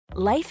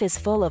Life is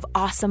full of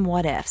awesome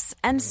what-ifs,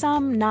 and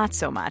some not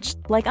so much,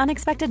 like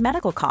unexpected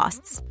medical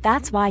costs.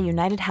 That's why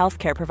United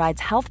Healthcare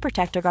provides Health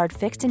Protector Guard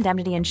fixed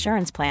indemnity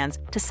insurance plans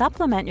to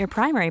supplement your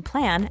primary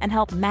plan and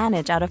help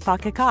manage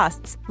out-of-pocket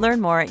costs.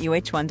 Learn more at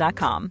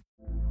uh1.com.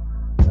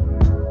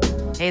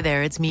 Hey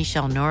there, it's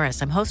Michelle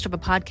Norris. I'm host of a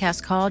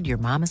podcast called Your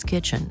Mama's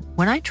Kitchen.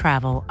 When I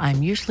travel,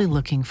 I'm usually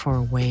looking for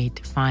a way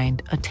to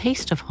find a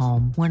taste of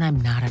home when I'm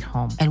not at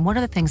home. And one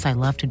of the things I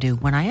love to do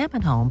when I am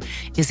at home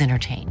is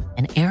entertain.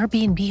 And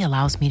Airbnb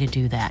allows me to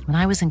do that. When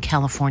I was in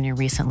California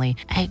recently,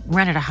 I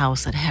rented a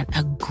house that had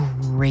a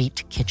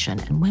great kitchen.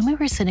 And when we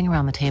were sitting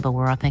around the table,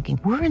 we're all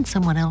thinking, we're in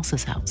someone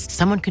else's house.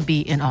 Someone could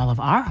be in all of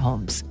our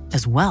homes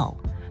as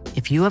well.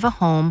 If you have a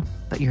home,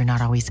 but you're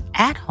not always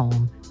at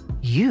home,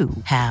 you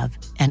have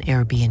an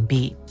Airbnb.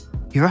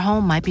 Your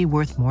home might be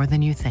worth more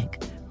than you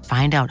think.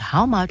 Find out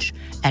how much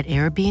at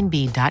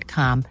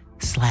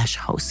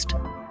airbnb.com/host.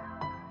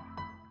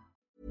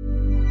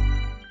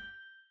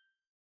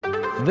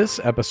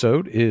 This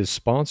episode is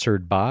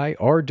sponsored by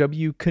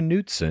R.W.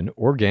 Knutson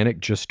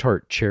Organic Just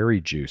Tart Cherry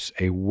Juice,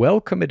 a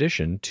welcome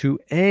addition to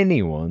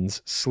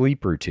anyone's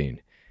sleep routine.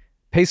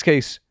 Pace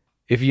Case,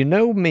 if you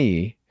know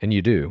me, and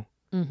you do,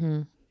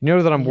 you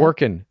know that I'm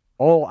working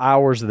all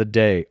hours of the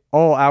day,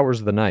 all hours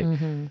of the night.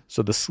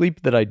 So the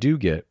sleep that I do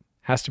get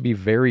has to be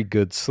very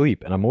good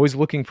sleep. And I'm always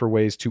looking for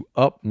ways to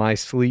up my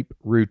sleep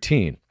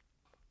routine.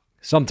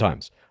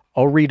 Sometimes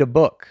I'll read a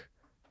book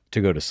to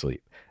go to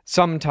sleep.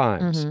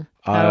 Sometimes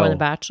I'll... The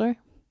Bachelor?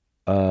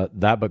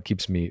 That book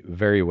keeps me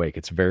very awake.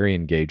 It's very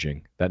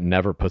engaging. That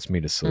never puts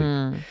me to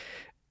sleep.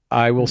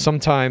 I will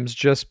sometimes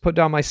just put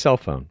down my cell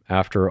phone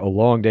after a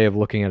long day of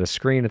looking at a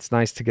screen. It's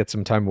nice to get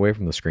some time away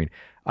from the screen.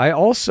 I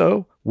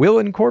also will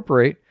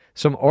incorporate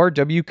some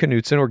R.W.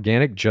 Knutson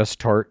Organic Just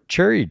Tart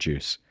Cherry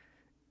Juice.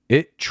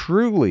 It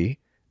truly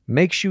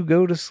makes you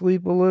go to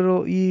sleep a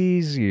little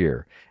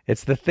easier.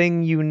 It's the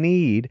thing you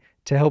need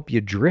to help you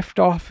drift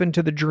off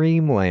into the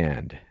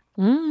dreamland.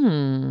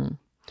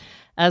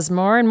 As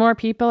more and more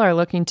people are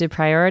looking to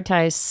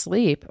prioritize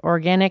sleep,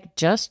 Organic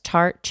Just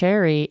Tart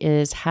Cherry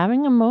is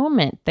having a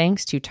moment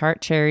thanks to Tart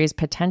Cherry's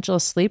potential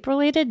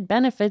sleep-related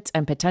benefits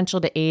and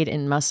potential to aid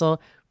in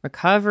muscle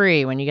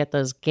recovery when you get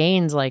those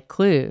gains like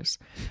clues.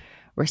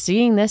 We're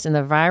seeing this in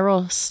the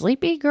viral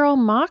Sleepy Girl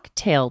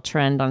mocktail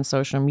trend on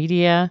social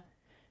media.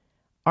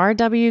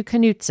 R.W.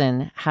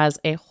 Knutson has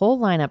a whole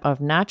lineup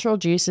of natural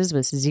juices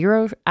with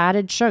zero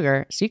added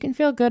sugar, so you can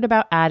feel good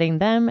about adding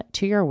them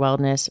to your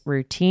wellness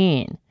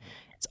routine.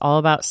 It's all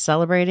about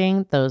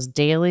celebrating those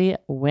daily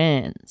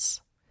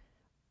wins.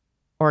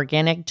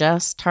 Organic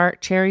Just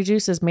Tart Cherry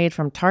Juice is made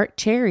from tart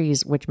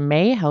cherries, which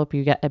may help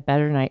you get a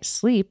better night's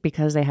sleep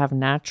because they have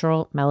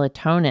natural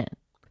melatonin.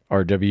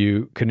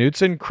 R.W.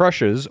 Knutson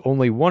crushes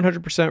only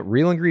 100%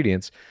 real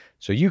ingredients,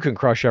 so you can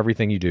crush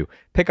everything you do.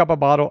 Pick up a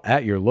bottle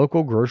at your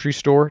local grocery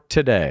store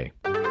today.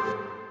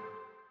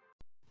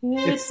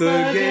 It's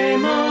the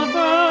Game of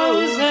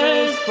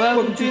Roses.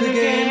 Welcome to the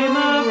Game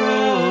of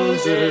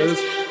Roses.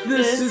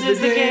 This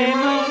is the Game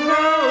of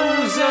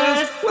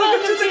Roses.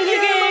 Welcome to the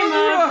Game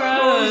of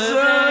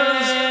Roses.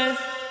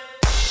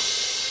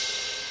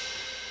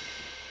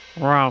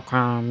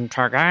 Welcome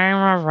to Game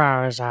of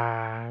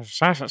Roses.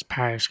 This is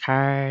Pace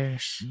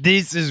Case.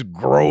 This is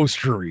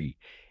Grocery.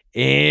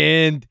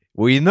 And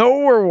we know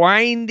we're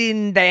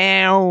winding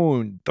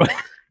down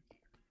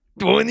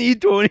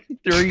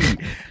 2023.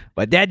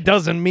 But that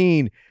doesn't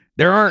mean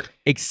there aren't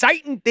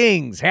exciting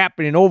things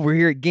happening over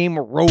here at Game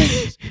of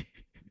Roses.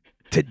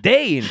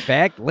 Today, in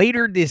fact,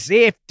 later this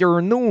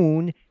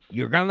afternoon,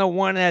 you're going to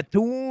want to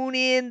tune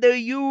in to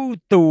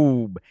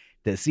YouTube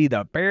to see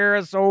the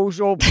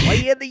Parasocial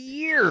Play of the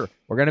Year.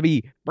 We're going to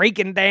be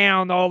breaking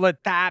down all the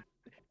top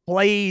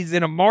plays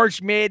in a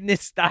March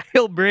Madness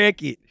style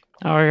bracket.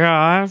 Oh, yeah,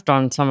 I've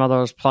done some of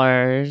those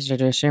plays.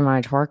 Did you see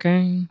my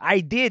twerking?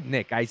 I did,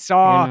 Nick. I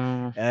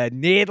saw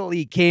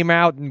Natalie came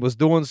out and was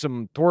doing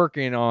some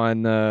twerking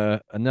on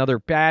another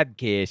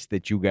podcast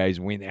that you guys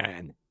went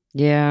on.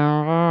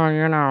 Yeah,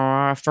 well,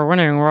 after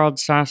winning World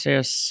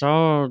Sassiest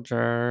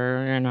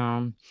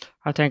Soldier,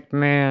 I think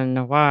me and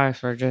the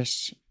wife are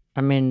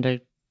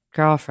the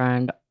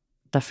girlfriend,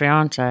 the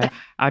fiance,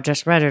 are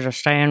just ready to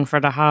stay in for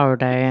the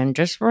holiday and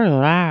just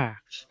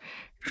relax.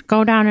 Just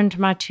go down into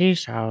my tea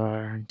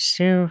cellar and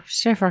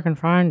see if I can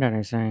find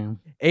anything.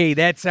 Hey,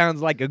 that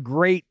sounds like a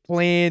great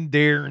plan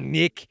there,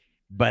 Nick.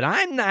 But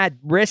I'm not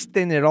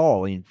resting at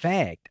all. In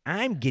fact,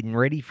 I'm getting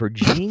ready for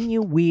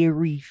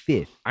January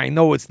 5th. I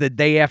know it's the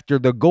day after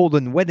the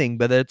Golden Wedding,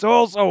 but it's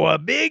also a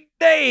big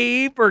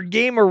day for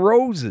Game of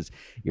Roses.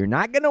 You're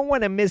not going to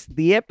want to miss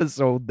the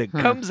episode that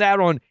comes out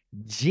on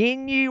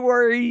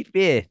January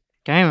 5th.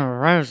 Game of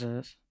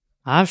Roses?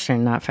 I've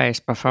seen that face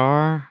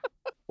before.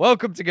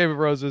 Welcome to Game of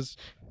Roses.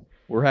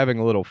 We're having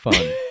a little fun,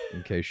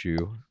 in case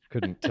you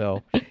couldn't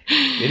tell.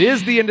 It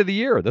is the end of the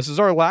year. This is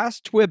our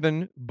last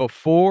Twibbin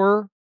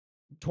before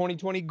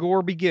 2020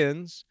 gore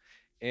begins.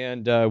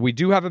 And we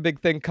do have a big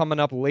thing coming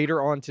up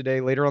later on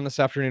today, later on this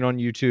afternoon on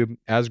YouTube.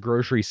 As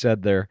Grocery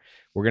said there,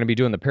 we're going to be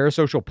doing the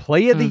Parasocial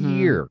Play of the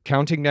Year,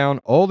 counting down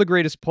all the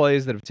greatest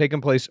plays that have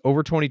taken place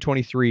over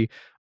 2023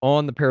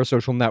 on the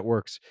Parasocial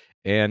networks.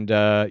 And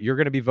you're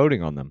going to be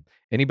voting on them.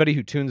 Anybody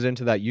who tunes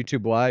into that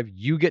YouTube Live,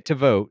 you get to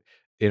vote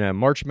in a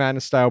March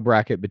Madness style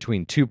bracket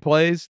between two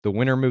plays. The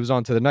winner moves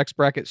on to the next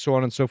bracket, so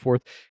on and so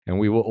forth. And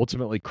we will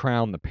ultimately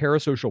crown the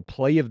Parasocial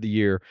Play of the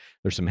Year.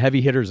 There's some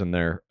heavy hitters in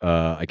there.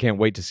 I can't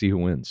wait to see who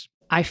wins.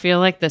 I feel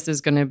like this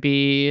is going to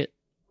be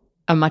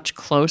a much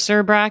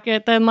closer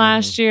bracket than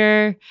last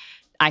year.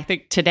 I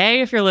think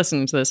today, if you're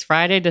listening to this,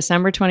 Friday,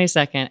 December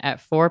 22nd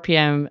at 4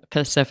 p.m.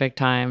 Pacific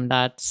time,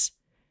 that's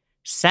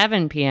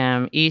 7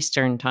 p.m.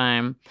 Eastern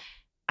time.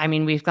 I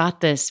mean, we've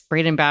got this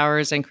Braden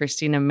Bowers and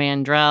Christina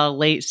Mandrell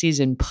late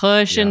season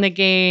push in the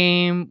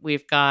game.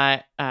 We've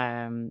got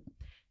the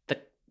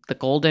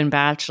Golden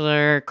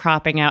Bachelor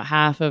cropping out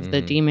half of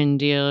the Diamond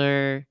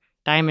Dealer,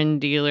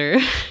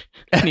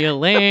 Neil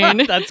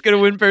Lane. That's going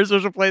to win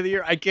Parasocial Play of the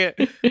Year.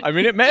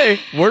 It may.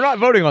 We're not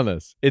voting on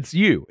this. It's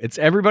you. It's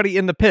everybody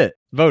in the pit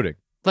voting.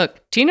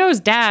 Look, Tino's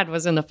dad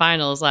was in the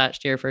finals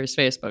last year for his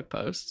Facebook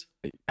post.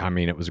 I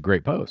mean, it was a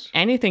great post.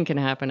 Anything can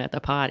happen at the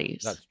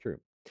potties. That's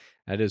true.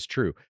 That is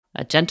true.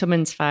 A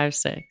gentleman's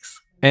 5'6".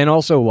 And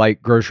also,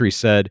 like Grocery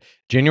said,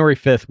 January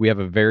 5th, we have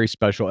a very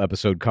special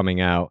episode coming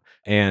out,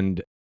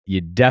 and you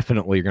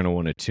definitely are going to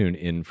want to tune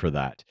in for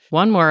that.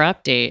 One more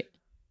update.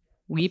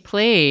 We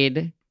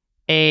played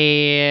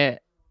a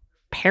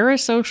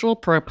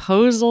Parasocial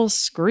proposal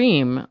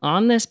scream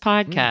on this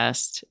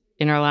podcast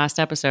in our last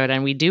episode,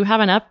 and we do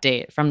have an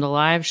update from the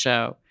live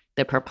show.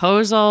 The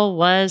proposal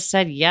was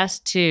said yes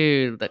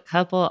to. The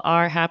couple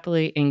are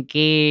happily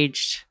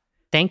engaged.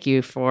 Thank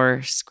you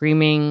for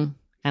screaming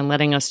and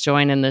letting us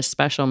join in this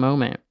special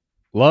moment.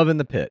 Love in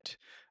the pit.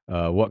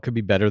 What could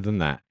be better than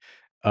that?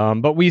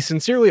 But we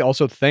sincerely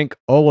also thank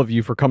all of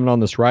you for coming on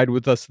this ride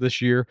with us this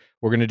year.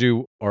 We're going to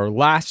do our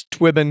last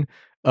Twibbin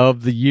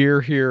of the year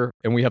here,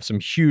 and we have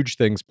some huge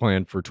things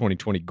planned for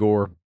 2020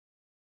 Gore,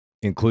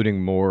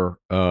 including more,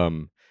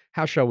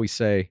 how shall we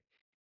say,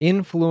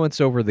 influence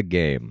over the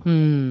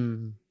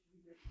game.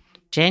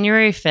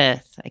 January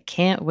 5th. I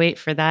can't wait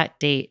for that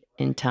date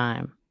in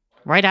time.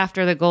 Right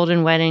after the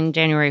Golden Wedding,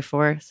 January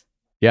 4th.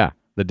 Yeah,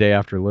 the day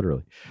after,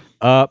 literally.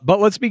 But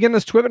let's begin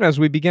this Twibbin as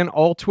we begin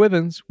all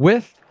Twibbins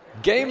with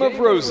Game of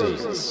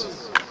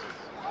Roses.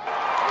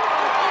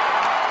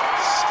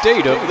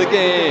 State of the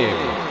game.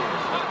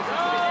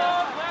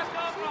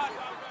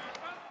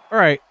 All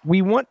right,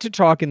 we want to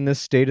talk in this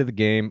state of the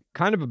game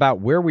kind of about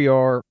where we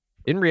are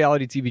in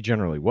reality TV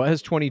generally. What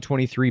has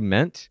 2023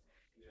 meant?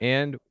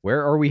 And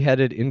where are we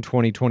headed in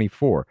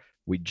 2024?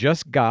 We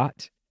just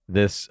got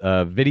this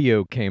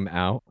video came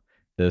out,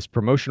 this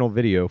promotional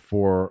video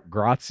for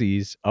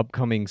Grazi's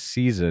upcoming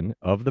season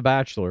of The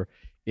Bachelor,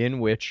 in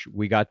which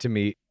we got to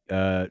meet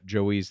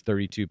Joey's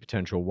 32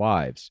 potential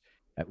wives,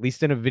 at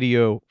least in a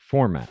video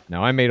format.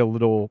 Now, I made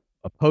a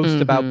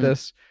post about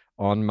this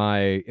on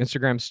my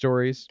Instagram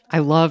stories. I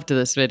loved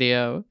this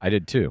video. I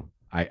did too.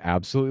 I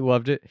absolutely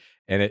loved it.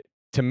 And it,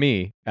 to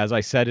me, as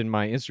I said in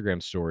my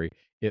Instagram story,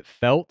 it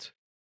felt,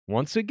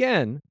 once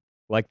again,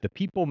 like the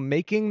people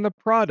making the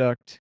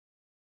product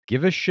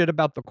give a shit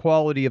about the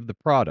quality of the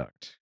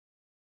product.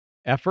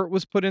 Effort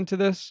was put into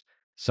this,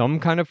 some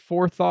kind of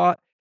forethought.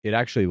 It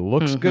actually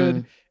looks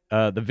good.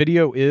 The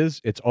video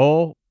it's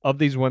all of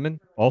these women,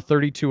 all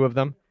 32 of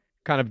them,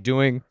 kind of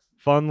doing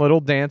fun little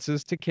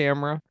dances to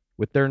camera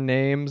with their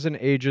names and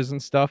ages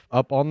and stuff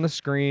up on the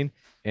screen,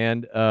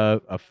 and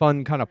a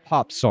fun kind of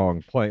pop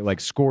song playing,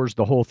 like scores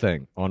the whole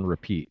thing on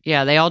repeat.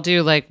 Yeah, they all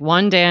do like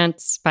one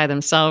dance by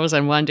themselves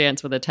and one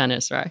dance with a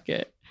tennis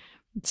racket.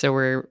 So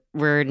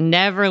we're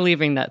never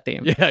leaving that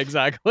theme. Yeah,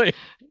 exactly.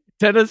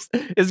 Tennis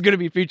is going to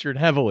be featured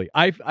heavily.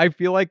 I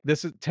feel like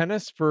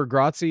tennis for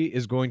Grazi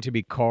is going to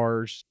be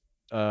Cars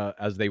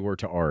as they were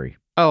to Ari.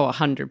 Oh,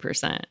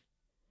 100%.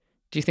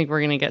 Do you think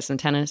we're going to get some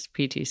tennis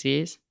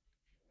PTCs?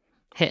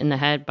 Hit in the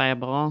head by a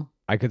ball?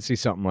 I could see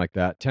something like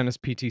that. Tennis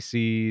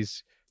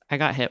PTCs. I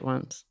got hit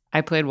once.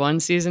 I played one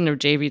season of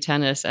JV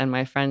tennis, and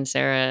my friend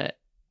Sarah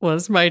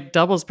was my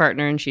doubles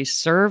partner, and she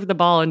served the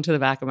ball into the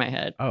back of my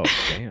head. Oh,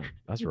 damn.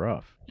 That's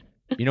rough.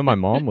 You know, my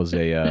mom was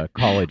a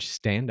college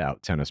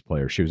standout tennis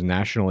player. She was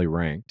nationally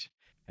ranked,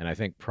 and I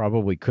think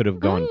probably could have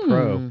gone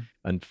pro.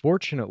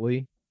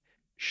 Unfortunately,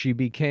 she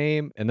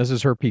became, and this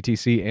is her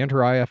PTC and her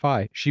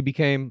IFI, she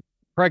became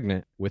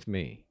pregnant with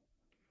me.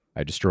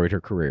 I destroyed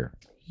her career.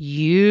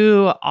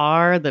 You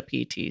are the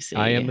PTC.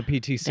 I am the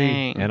PTC,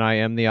 Dang. and I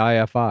am the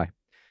IFI.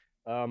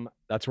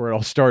 That's where it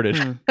all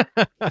started.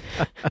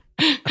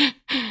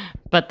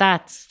 But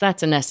that's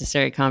a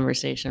necessary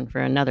conversation for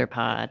another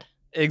pod.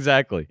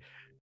 Exactly.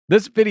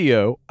 This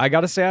video, I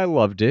got to say I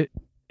loved it.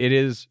 It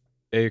is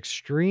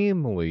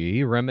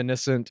extremely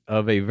reminiscent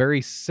of a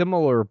very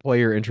similar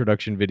player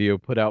introduction video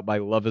put out by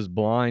Love is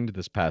Blind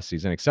this past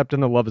season, except in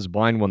the Love is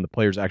Blind one, the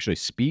players actually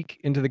speak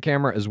into the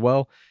camera as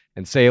well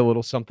and say a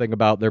little something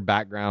about their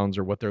backgrounds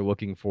or what they're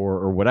looking for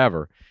or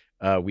whatever.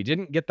 We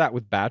didn't get that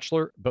with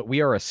Bachelor, but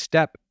we are a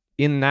step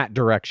in that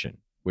direction,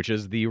 which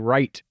is the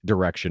right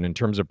direction in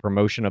terms of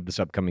promotion of this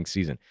upcoming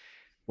season.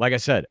 Like I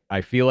said,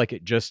 I feel like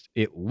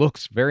it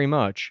looks very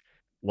much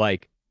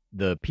like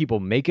the people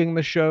making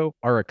the show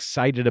are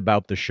excited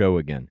about the show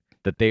again,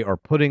 that they are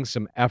putting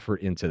some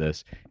effort into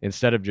this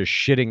instead of just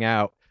shitting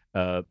out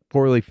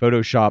poorly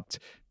photoshopped,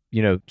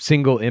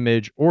 single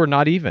image, or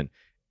not even.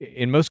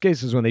 In most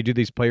cases, when they do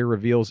these player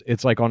reveals,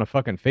 it's like on a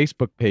fucking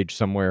Facebook page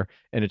somewhere,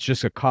 and it's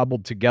just a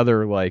cobbled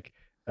together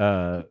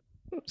smattering.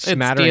 It's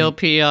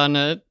DLP on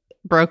a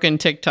broken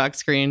TikTok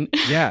screen.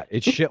 Yeah,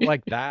 it's shit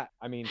like that.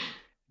 I mean,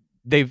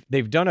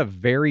 they've done a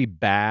very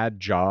bad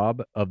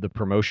job of the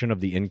promotion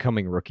of the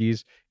incoming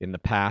rookies in the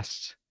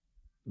past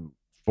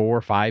 4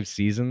 or 5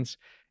 seasons.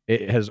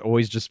 It has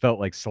always just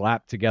felt like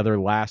slapped together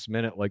last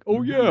minute, like,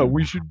 oh yeah,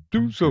 we should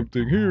do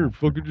something here.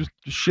 Fucking just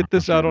shit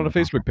this out on a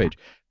Facebook page.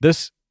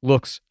 This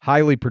looks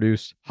highly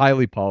produced,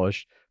 highly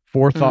polished.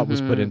 Forethought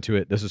was put into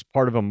it. This is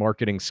part of a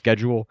marketing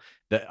schedule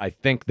that I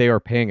think they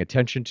are paying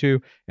attention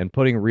to and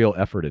putting real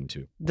effort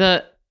into.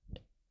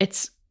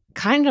 It's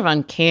kind of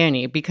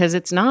uncanny because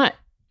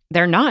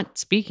they're not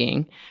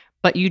speaking,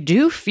 but you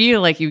do feel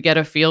like you get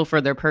a feel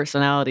for their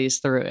personalities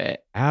through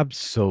it.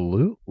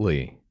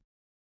 Absolutely.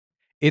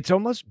 It's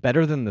almost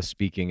better than the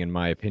speaking, in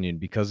my opinion,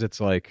 because it's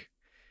like,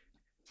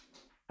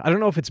 I don't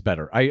know if it's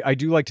better. I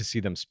do like to see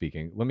them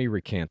speaking. Let me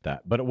recant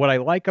that. But what I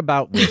like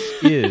about this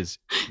is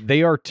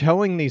they are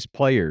telling these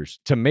players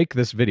to make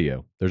this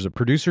video. There's a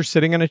producer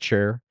sitting in a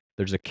chair.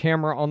 There's a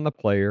camera on the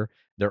player.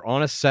 They're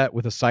on a set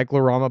with a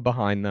cyclorama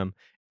behind them.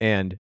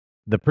 And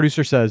the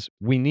producer says,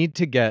 we need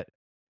to get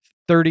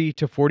 30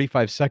 to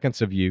 45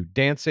 seconds of you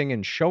dancing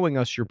and showing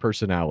us your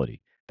personality.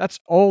 That's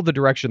all the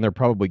direction they're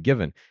probably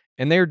given.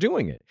 And they're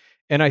doing it.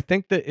 And I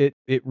think that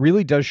it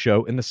really does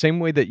show in the same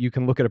way that you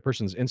can look at a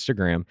person's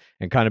Instagram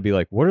and kind of be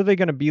like, what are they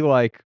going to be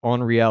like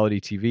on reality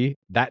TV?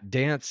 That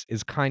dance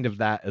is kind of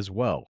that as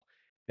well.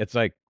 It's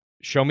like,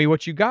 show me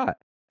what you got.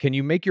 Can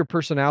you make your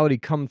personality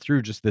come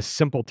through just this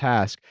simple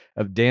task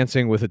of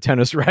dancing with a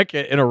tennis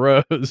racket in a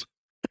rose?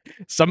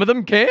 Some of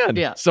them can.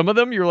 Yeah. Some of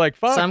them you're like,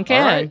 fuck. Some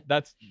can. All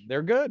right,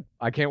 they're good.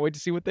 I can't wait to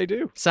see what they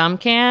do. Some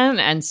can,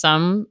 and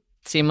some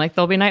seem like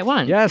they'll be night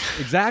one. Yes,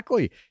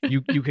 exactly.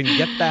 You can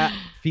get that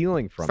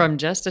feeling from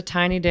just a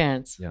tiny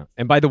dance. Yeah.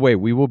 And by the way,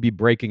 we will be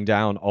breaking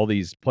down all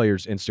these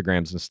players'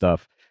 Instagrams and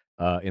stuff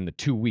in the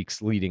 2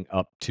 weeks leading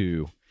up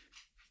to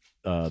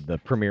the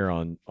premiere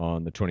on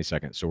the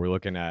 22nd. So we're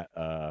looking at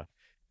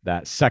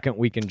that second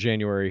week in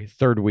January,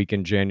 third week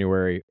in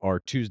January. Our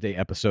Tuesday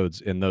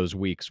episodes in those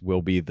weeks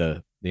will be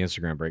the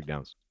Instagram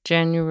breakdowns.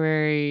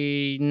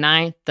 January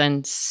 9th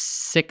and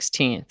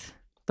 16th.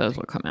 Those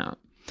will come out.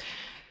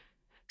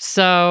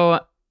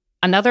 So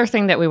another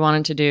thing that we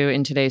wanted to do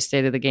in today's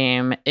State of the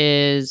Game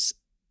is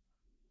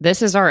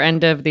this is our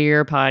end of the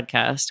year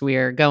podcast. We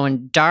are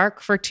going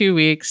dark for 2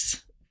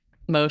 weeks,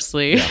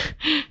 mostly.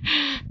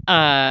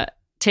 Yeah.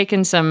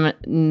 Taking some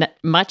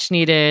much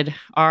needed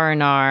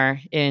R&R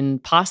in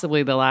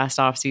possibly the last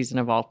off season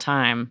of all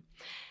time.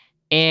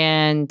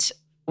 And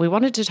we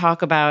wanted to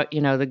talk about,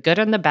 the good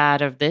and the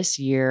bad of this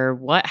year.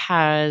 What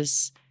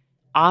has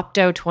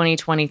Opto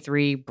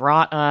 2023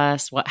 brought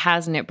us? What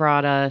hasn't it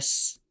brought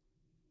us?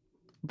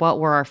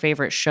 What were our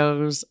favorite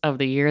shows of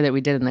the year that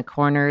we did in the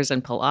corners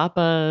and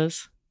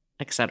Palapas,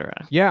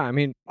 etc.? Yeah, I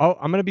mean, I'm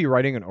going to be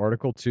writing an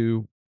article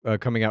too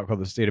coming out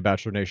called The State of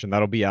Bachelor Nation.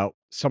 That'll be out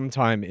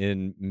sometime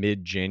in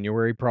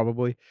mid-January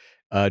probably.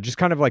 Just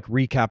kind of like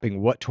recapping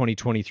what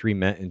 2023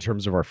 meant in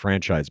terms of our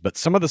franchise. But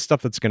some of the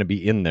stuff that's going to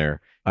be in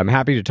there, I'm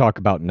happy to talk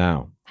about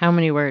now. How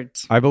many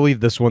words? I believe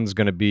this one's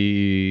going to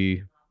be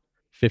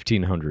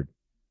 1,500.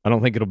 I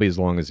don't think it'll be as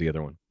long as the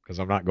other one because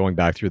I'm not going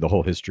back through the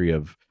whole history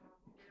of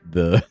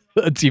the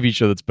TV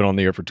show that's been on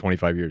the air for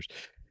 25 years.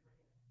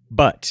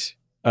 But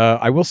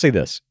I will say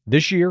this.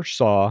 This year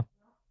saw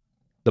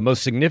the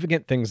most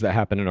significant things that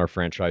happened in our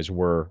franchise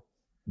were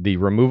the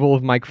removal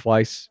of Mike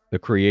Fleiss, the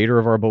creator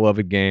of our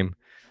beloved game.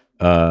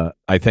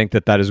 I think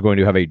that is going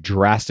to have a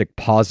drastic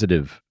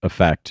positive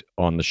effect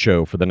on the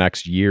show for the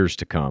next years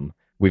to come.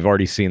 We've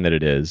already seen that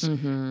it is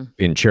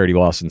in Charity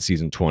Lawson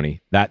season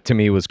 20. That to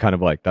me was kind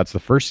of like, that's the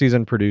first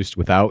season produced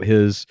without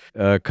his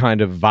kind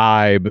of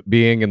vibe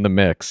being in the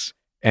mix.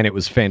 And it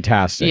was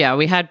fantastic. Yeah,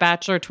 we had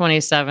Bachelor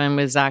 27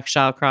 with Zach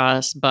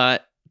Shawcross,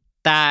 but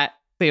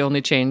the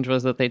only change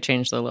was that they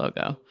changed the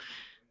logo.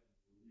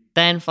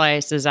 Then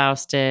Fleiss is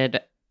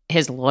ousted.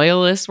 His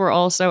loyalists were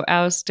also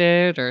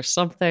ousted or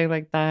something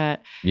like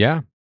that.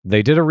 Yeah,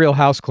 they did a real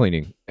house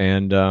cleaning.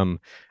 And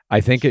I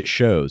think it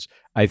shows.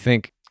 I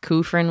think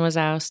Kufrin was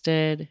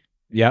ousted.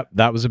 Yep,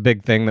 that was a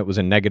big thing. That was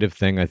a negative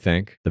thing, I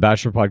think. The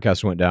Bachelor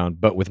podcast went down.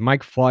 But with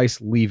Mike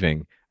Fleiss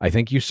leaving, I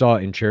think you saw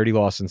in Charity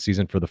Lawson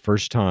season for the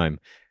first time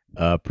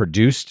a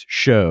produced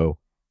show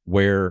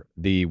where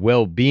the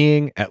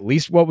well-being, at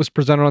least what was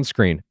presented on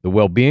screen, the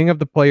well-being of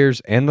the players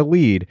and the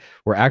lead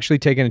were actually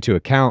taken into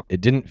account.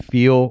 It didn't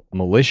feel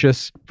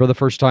malicious for the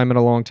first time in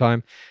a long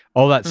time.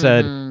 All that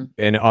said, Mhm.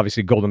 and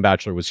obviously Golden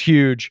Bachelor was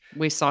huge.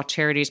 We saw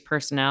Charity's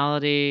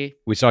personality.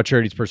 We saw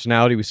Charity's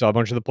personality. We saw a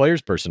bunch of the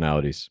players'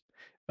 personalities.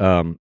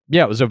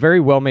 Yeah, it was a very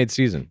well-made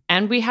season.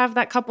 And we have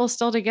that couple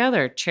still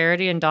together,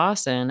 Charity and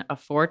Dawson, a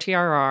 4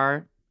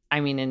 TRR. I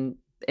mean,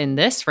 in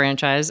this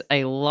franchise,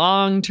 a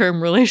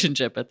long-term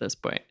relationship at this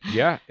point.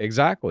 Yeah,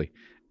 exactly.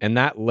 And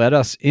that led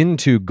us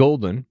into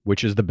Golden,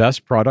 which is the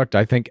best product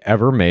I think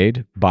ever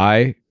made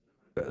by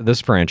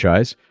this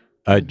franchise.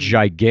 A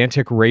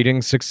gigantic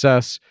rating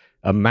success,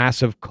 a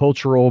massive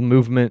cultural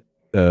movement,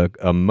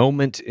 a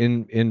moment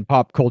in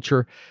pop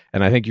culture.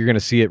 And I think you're going to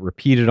see it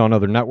repeated on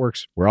other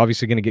networks. We're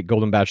obviously going to get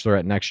Golden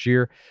Bachelorette next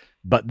year.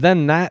 But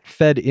then that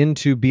fed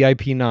into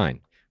BIP 9,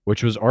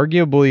 which was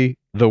arguably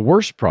the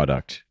worst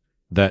product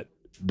that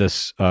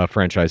this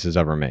franchise has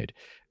ever made.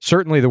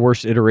 Certainly the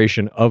worst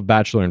iteration of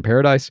Bachelor in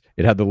Paradise.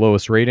 It had the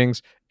lowest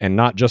ratings, and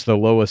not just the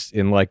lowest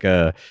in like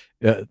a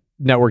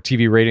network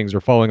TV ratings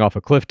or falling off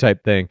a cliff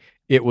type thing.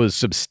 It was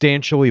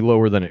substantially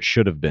lower than it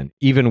should have been,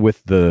 even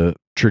with the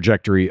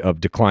trajectory of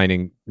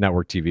declining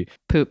network TV.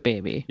 Poop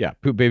Baby. Yeah,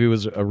 Poop Baby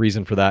was a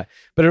reason for that.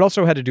 But it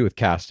also had to do with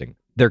casting.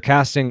 They're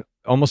casting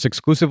almost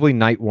exclusively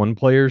Night 1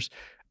 players,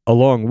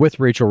 along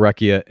with Rachel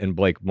Recchia and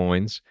Blake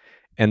Moynes.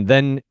 And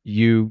then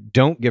you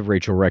don't give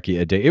Rachel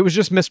Recchia a day. It was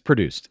just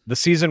misproduced. The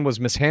season was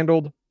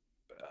mishandled,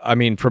 I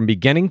mean, from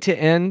beginning to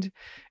end,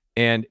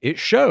 and it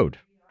showed.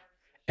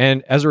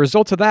 And as a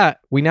result of that,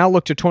 we now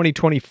look to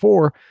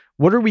 2024.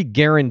 What are we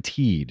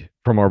guaranteed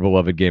from our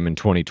beloved game in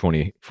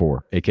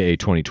 2024, aka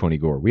 2020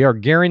 Gore? We are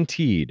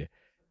guaranteed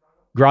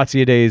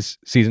Grazia Days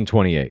season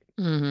 28.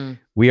 Mm-hmm.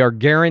 We are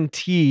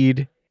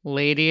guaranteed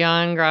Lady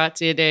on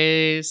Grazia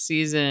Days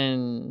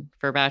season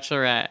for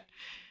Bachelorette.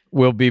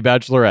 will be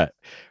Bachelorette.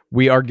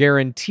 We are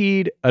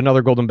guaranteed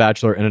another Golden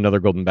Bachelor and another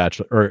Golden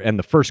Bachelor, and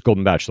the first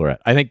Golden Bachelorette.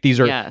 I think these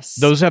are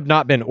those have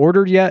not been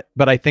ordered yet,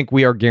 but I think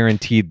we are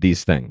guaranteed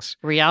these things.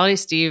 Reality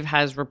Steve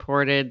has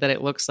reported that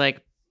it looks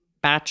like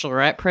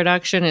Bachelorette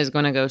production is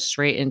going to go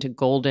straight into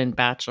Golden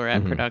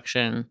Bachelorette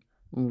production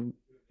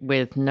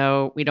with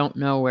we don't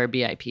know where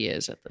BIP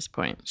is at this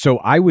point. So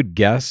I would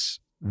guess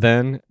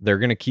then they're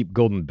going to keep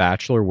Golden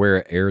Bachelor where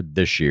it aired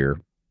this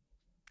year.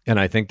 And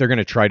I think they're going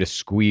to try to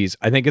squeeze.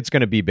 I think it's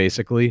going to be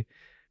basically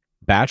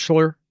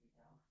Bachelor,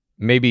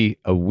 maybe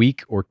a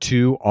week or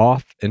two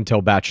off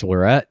until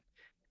Bachelorette,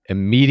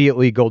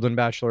 immediately Golden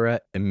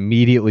Bachelorette,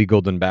 immediately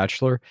Golden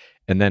Bachelor.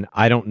 And then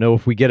I don't know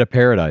if we get a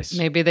Paradise.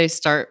 Maybe they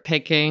start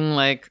picking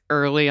like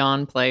early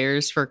on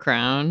players for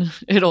Crown.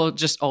 It'll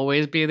just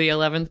always be the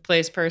 11th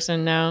place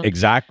person now.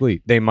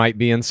 Exactly. They might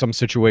be in some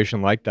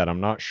situation like that.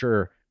 I'm not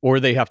sure. Or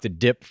they have to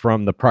dip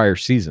from the prior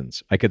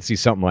seasons. I could see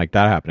something like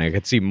that happening. I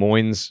could see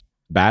Moynes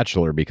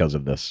Bachelor because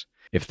of this.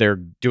 If they're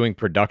doing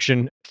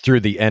production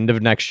through the end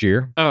of next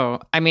year. Oh,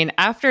 I mean,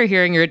 after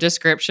hearing your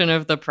description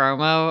of the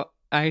promo,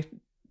 I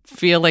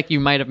feel like you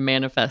might have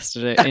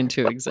manifested it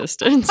into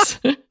existence.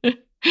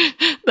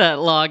 That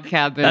log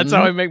cabin. That's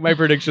how I make my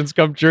predictions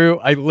come true.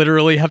 I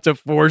literally have to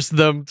force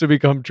them to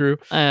become true.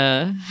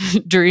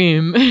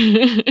 Dream.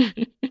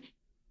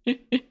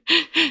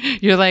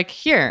 You're like,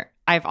 here,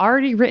 I've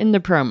already written the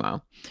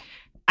promo.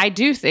 I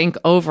do think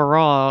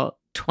overall,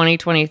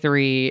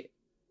 2023,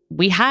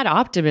 we had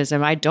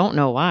optimism. I don't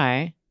know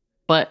why,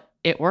 but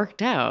it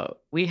worked out.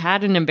 We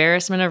had an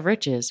embarrassment of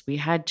riches. We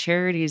had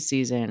Charity's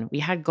season. We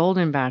had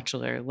Golden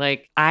Bachelor.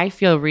 Like, I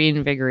feel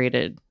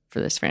reinvigorated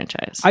for this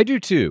franchise. I do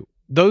too.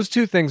 Those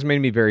two things made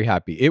me very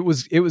happy. It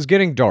was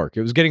getting dark.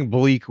 It was getting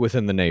bleak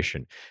within the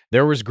nation.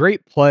 There was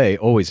great play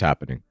always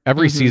happening.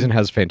 Every season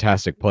has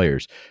fantastic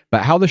players.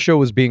 But how the show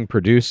was being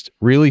produced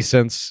really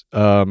since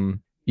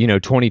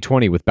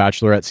 2020 with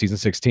Bachelorette season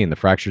 16, the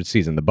fractured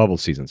season, the bubble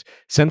seasons.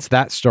 Since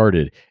that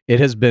started, it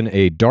has been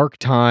a dark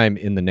time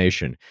in the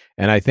nation.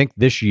 And I think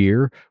this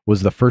year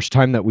was the first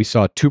time that we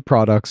saw two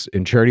products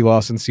in Charity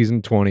Lawson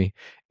season 20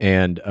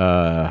 and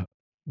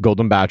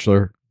Golden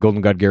Bachelor,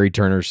 Golden God Gary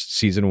Turner's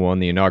season 1,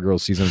 the inaugural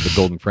season of the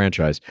Golden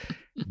franchise.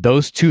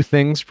 Those two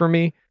things for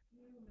me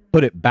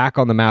put it back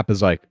on the map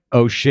as like,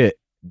 oh shit,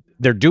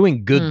 they're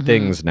doing good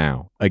things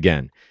now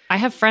again. I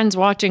have friends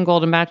watching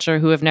Golden Bachelor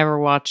who have never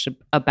watched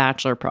a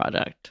Bachelor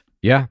product.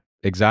 Yeah,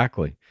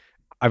 exactly.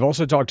 I've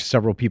also talked to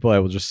several people, I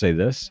will just say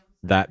this,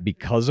 that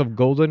because of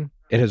Golden,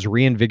 it has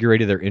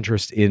reinvigorated their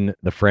interest in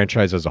the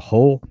franchise as a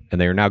whole, and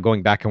they are now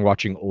going back and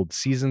watching old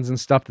seasons and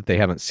stuff that they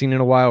haven't seen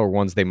in a while, or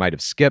ones they might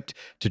have skipped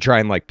to try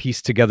and like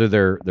piece together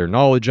their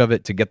knowledge of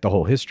it to get the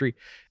whole history.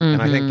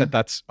 And I think that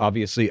that's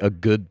obviously a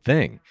good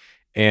thing.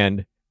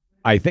 And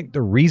I think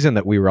the reason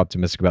that we were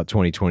optimistic about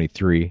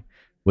 2023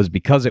 was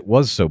because it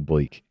was so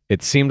bleak.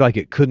 It seemed like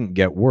it couldn't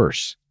get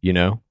worse,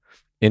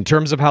 in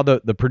terms of how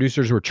the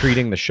producers were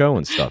treating the show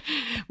and stuff.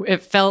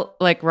 It felt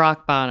like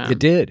rock bottom. It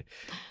did.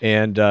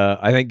 And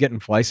I think getting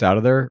Fleiss out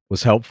of there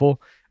was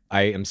helpful.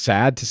 I am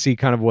sad to see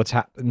kind of what's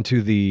happened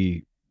to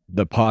the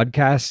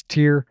podcast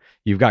tier.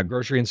 You've got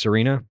Grocery and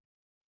Serena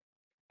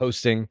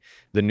hosting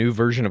the new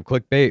version of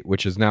Clickbait,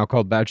 which is now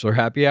called Bachelor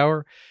Happy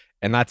Hour.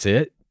 And that's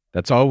it.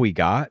 That's all we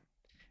got.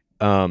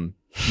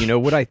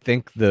 What I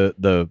think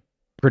the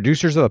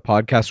producers of the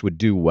podcast would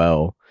do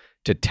well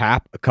to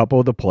tap a couple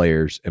of the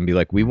players and be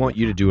like, we want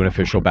you to do an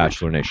official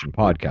Bachelor Nation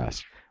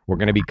podcast. We're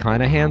going to be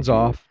kind of hands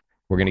off.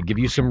 We're going to give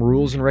you some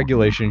rules and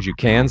regulations. You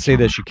can say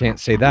this, you can't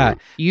say that.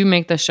 You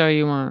make the show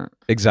you want.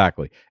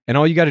 Exactly. And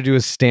all you got to do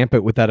is stamp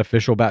it with that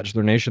official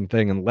Bachelor Nation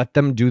thing and let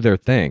them do their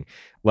thing.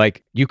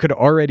 Like, you could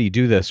already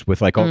do this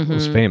with like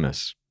Almost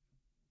Famous.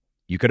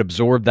 You could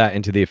absorb that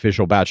into the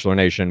official Bachelor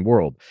Nation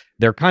world.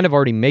 They're kind of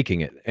already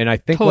making it. And I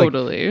think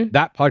Totally. like,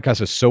 that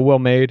podcast is so well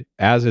made,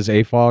 as is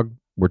AFOG.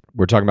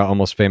 We're talking about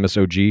Almost Famous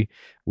OG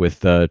with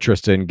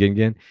Tristan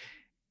Gingin.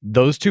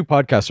 Those two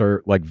podcasts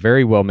are like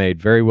very well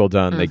made, very well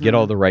done. They get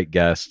all the right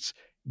guests.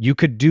 You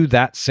could do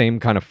that same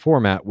kind of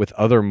format with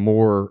other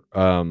more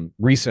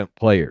recent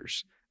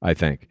players, I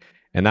think.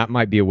 And that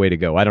might be a way to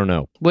go. I don't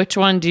know. Which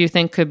one do you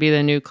think could be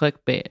the new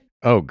clickbait?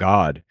 Oh,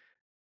 God.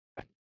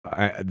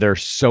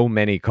 There's so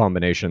many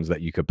combinations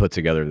that you could put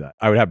together. That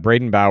I would have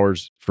Braden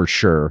Bowers for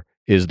sure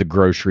is the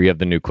grocery of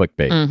the new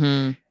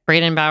clickbait.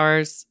 Braden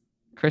Bowers,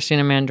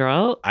 Christina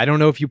Mandrell. I don't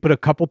know if you put a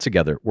couple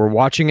together. We're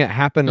watching it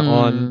happen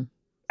on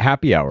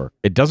Happy Hour.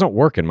 It doesn't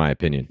work, in my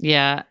opinion.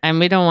 Yeah, and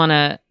we don't want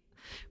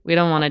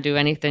to do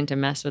anything to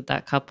mess with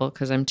that couple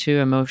because I'm too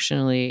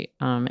emotionally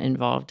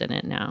involved in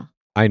it now.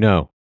 I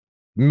know.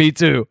 Me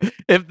too.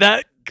 If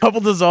that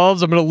couple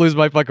dissolves, I'm gonna lose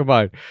my fucking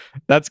mind.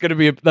 That's gonna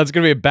be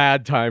a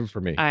bad time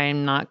for me.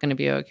 I'm not gonna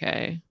be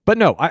okay. But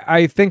no,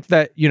 I think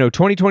that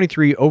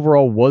 2023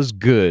 overall was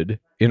good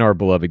in our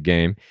beloved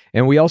game,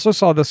 and we also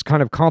saw this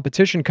kind of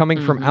competition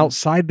coming from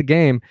outside the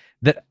game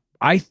that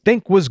I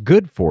think was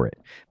good for it,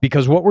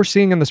 because what we're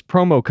seeing in this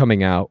promo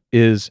coming out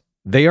is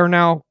they are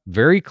now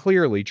very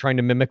clearly trying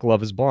to mimic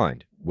Love is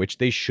Blind, which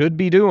they should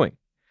be doing.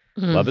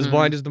 Love is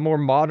Blind is the more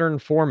modern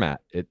format.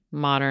 It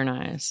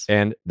modernize.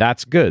 And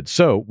that's good.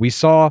 So we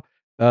saw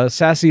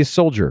Sassiest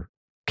Soldier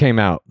came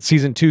out.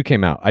 Season 2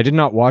 came out. I did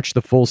not watch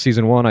the full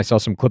season 1. I saw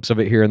some clips of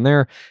it here and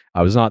there.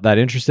 I was not that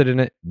interested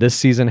in it. This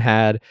season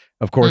had,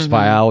 of course,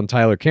 Vial and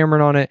Tyler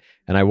Cameron on it.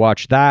 And I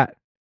watched that.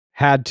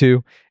 Had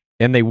to.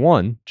 And they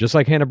won, just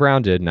like Hannah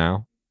Brown did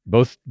now.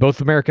 Both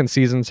American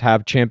seasons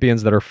have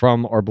champions that are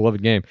from our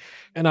beloved game.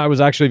 And I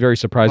was actually very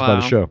surprised by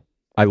the show.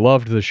 I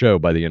loved the show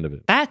by the end of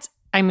it.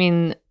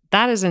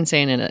 That is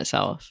insane in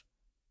itself,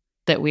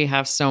 that we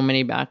have so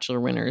many Bachelor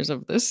winners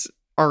of this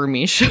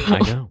army show. I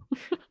know.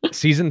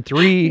 Season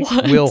 3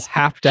 will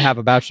have to have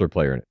a Bachelor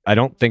player in it. I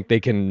don't think they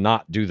can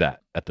not do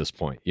that at this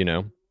point,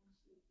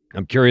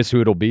 I'm curious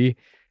who it'll be.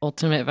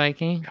 Ultimate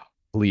Viking?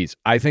 Please.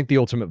 I think the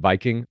Ultimate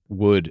Viking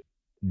would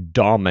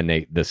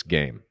dominate this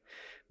game,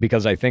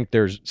 because I think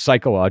there's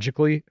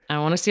psychologically... I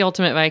want to see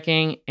Ultimate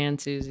Viking and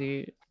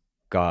Susie.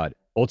 God.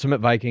 Ultimate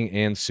Viking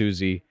and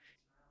Susie,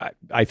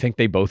 I think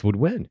they both would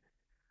win.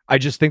 I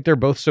just think they're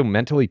both so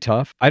mentally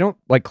tough. I don't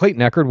like Clayton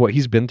Echard, what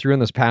he's been through in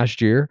this past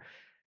year.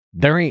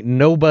 There ain't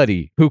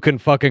nobody who can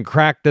fucking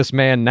crack this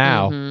man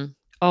now.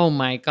 Oh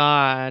my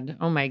God.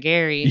 Oh my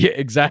Gary. Yeah,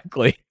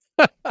 exactly.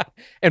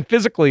 And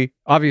physically,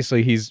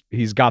 obviously,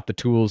 he's got the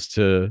tools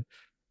to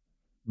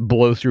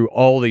blow through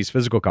all these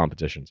physical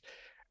competitions.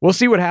 We'll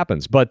see what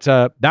happens. But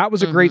that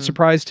was a great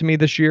surprise to me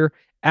this year,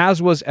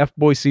 as was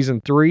F-Boy Season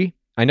 3.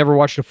 I never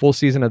watched a full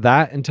season of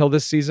that until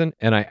this season,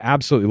 and I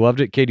absolutely loved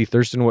it. Katie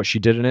Thurston, what she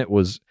did in it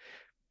was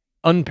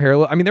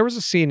unparalleled. I mean, there was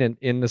a scene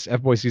in this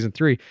F-Boy Season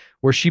 3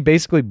 where she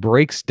basically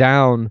breaks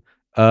down,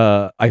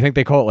 I think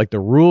they call it like the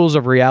rules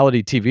of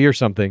reality TV or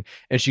something,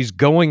 and she's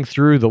going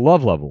through the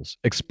love levels,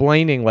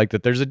 explaining like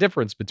that there's a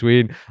difference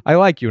between I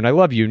like you and I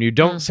love you, and you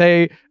don't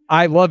say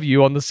I love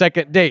you on the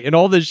second date and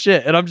all this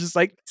shit. And I'm just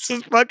like, this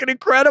is fucking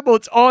incredible.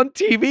 It's on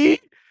TV.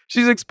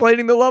 She's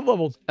explaining the love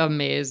levels.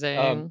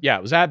 Amazing. Yeah,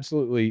 it was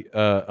absolutely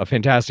a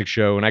fantastic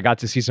show. And I got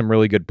to see some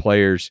really good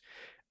players,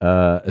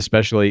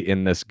 especially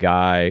in this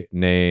guy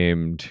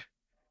named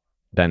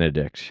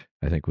Benedict,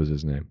 I think was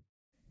his name.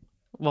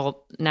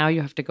 Well, now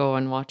you have to go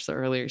and watch the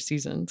earlier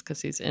seasons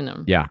because he's in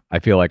them. Yeah, I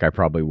feel like I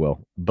probably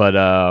will. But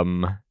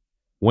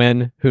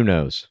when? Who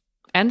knows?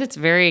 And it's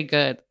very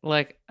good.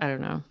 Like, I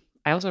don't know.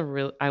 I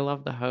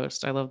love the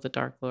host. I love the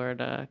Dark Lord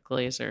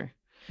Glazer.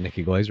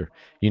 Nikki Glazer.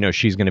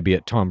 She's going to be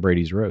at Tom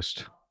Brady's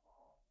roast.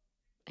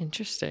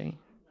 Interesting.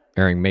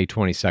 Airing May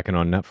 22nd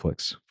on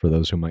Netflix, for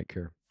those who might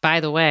care.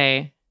 By the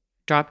way,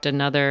 dropped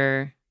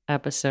another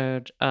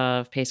episode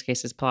of Pace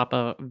Cases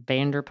Ploppa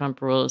Vanderpump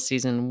Rules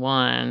Season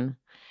 1.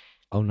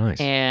 Oh,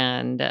 nice.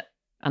 And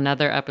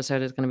another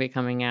episode is going to be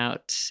coming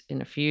out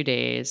in a few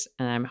days,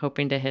 and I'm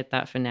hoping to hit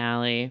that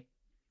finale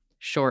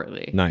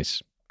shortly.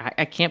 Nice.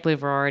 I can't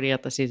believe we're already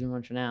at the Season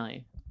 1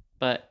 finale.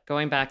 But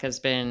going back has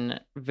been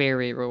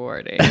very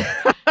rewarding.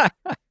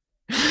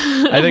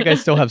 I think I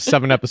still have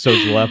 7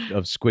 episodes left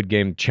of Squid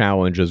Game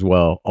Challenge as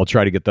well. I'll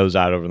try to get those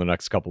out over the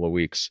next couple of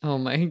weeks. Oh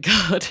my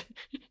God.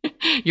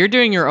 You're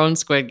doing your own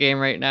Squid Game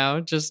right now,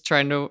 just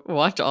trying to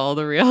watch all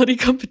the reality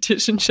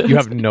competition shows. You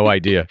have no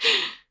idea.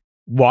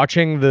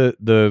 Watching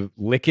the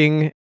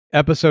licking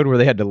episode where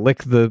they had to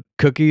lick the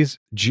cookies,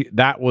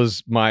 that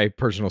was my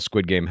personal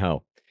Squid Game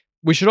hell.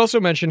 We should also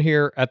mention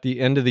here at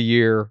the end of the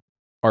year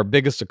our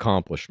biggest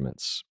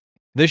accomplishments.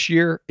 This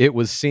year, it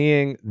was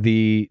seeing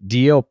the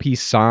DLP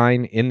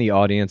sign in the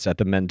audience at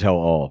the Men Tell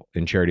All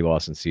in Charity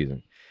Lawson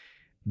season.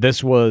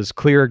 This was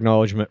clear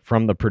acknowledgement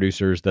from the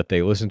producers that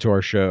they listen to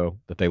our show,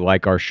 that they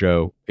like our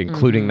show,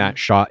 including that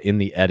shot in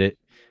the edit.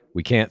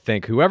 We can't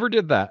thank whoever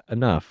did that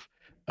enough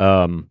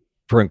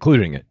for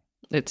including it.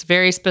 It's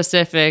very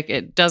specific.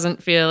 It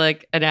doesn't feel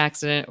like an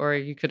accident, or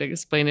you could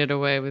explain it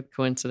away with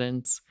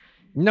coincidence.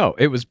 No,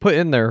 it was put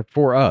in there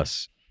for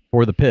us,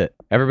 for the pit.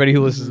 Everybody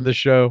who listens to the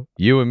show,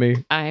 you and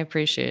me. I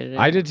appreciated it.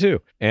 I did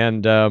too.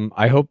 And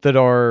I hope that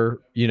our,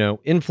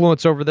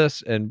 influence over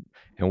this and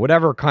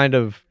whatever kind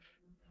of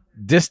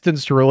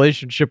distanced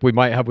relationship we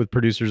might have with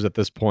producers at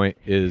this point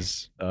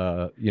is,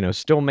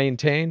 still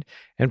maintained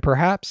and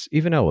perhaps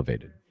even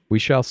elevated. We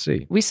shall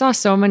see. We saw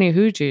so many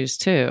hoojus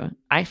too.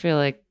 I feel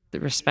like the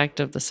respect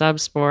of the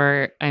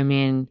subsport. I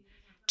mean,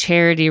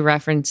 Charity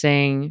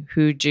referencing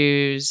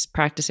hoojus,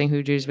 practicing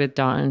hoojus with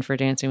Dawn for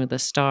Dancing with the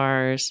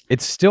Stars.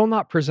 It's still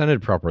not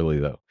presented properly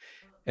though.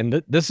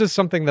 And this is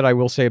something that I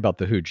will say about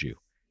the hooju.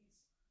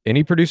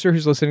 Any producer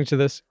who's listening to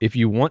this, if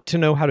you want to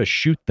know how to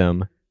shoot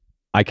them,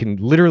 I can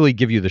literally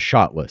give you the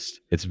shot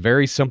list. It's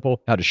very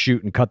simple how to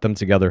shoot and cut them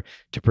together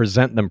to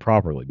present them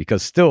properly,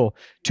 because still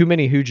too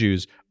many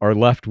hoojus are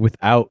left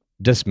without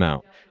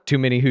dismount. Too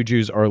many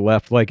hoojus are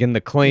left like in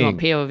the cling. You want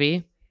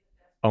POV?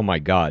 Oh my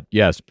God.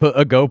 Yes. Put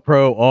a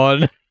GoPro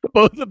on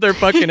both of their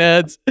fucking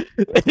heads.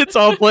 It's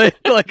all played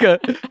like a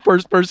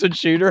first person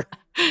shooter.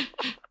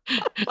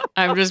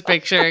 I'm just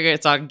picturing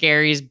it's on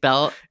Gary's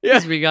belt Yeah.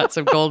 because we got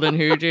some golden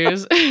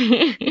hoojus.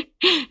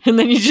 And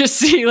then you just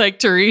see like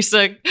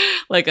Teresa,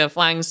 like a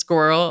flying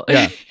squirrel.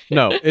 Yeah.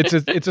 No, it's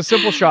a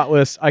simple shot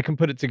list. I can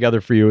put it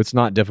together for you. It's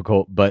not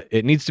difficult, but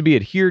it needs to be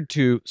adhered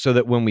to so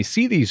that when we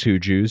see these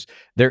hoojus,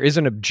 there is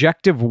an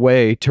objective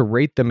way to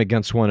rate them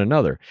against one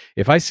another.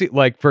 If I see,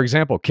 like, for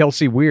example,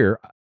 Kelsey Weir,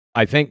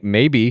 I think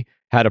maybe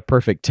had a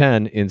perfect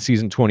 10 in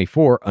season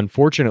 24.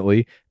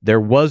 Unfortunately, there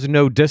was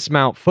no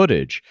dismount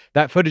footage.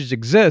 That footage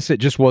exists. It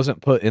just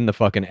wasn't put in the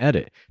fucking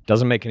edit.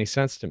 Doesn't make any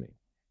sense to me.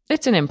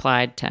 It's an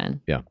implied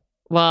 10. Yeah.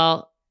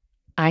 Well,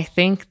 I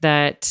think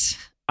that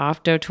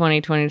Opto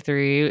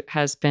 2023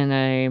 has been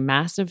a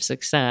massive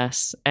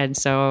success. And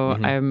so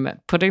I'm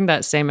putting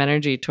that same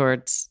energy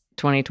towards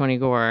 2020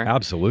 Gore.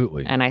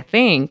 Absolutely. And I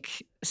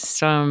think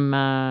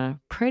some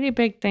pretty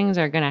big things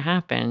are going to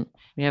happen.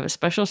 We have a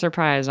special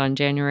surprise on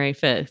January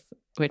 5th,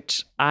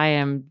 which I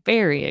am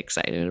very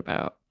excited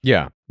about.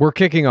 Yeah. We're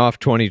kicking off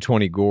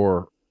 2020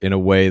 Gore in a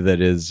way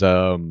that is,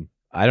 I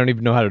don't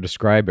even know how to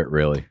describe it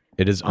really.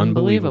 It is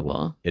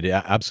unbelievable. It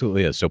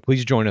absolutely is. So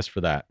please join us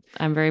for that.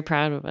 I'm very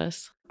proud of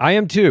us. I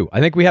am too.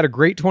 I think we had a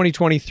great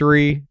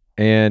 2023,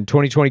 and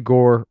 2020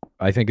 Gore,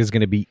 I think, is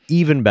going to be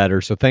even better.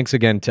 So thanks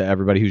again to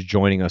everybody who's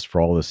joining us for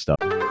all this stuff.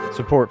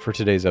 Support for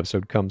today's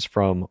episode comes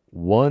from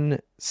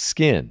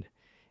OneSkin.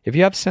 If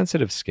you have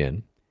sensitive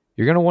skin,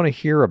 you're going to want to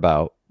hear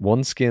about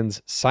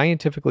OneSkin's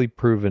scientifically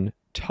proven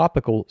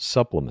topical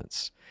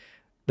supplements.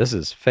 This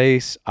is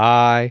face,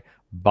 eye,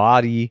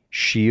 body,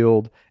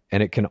 shield,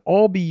 and it can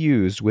all be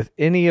used with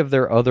any of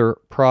their other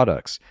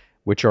products,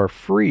 which are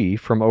free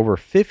from over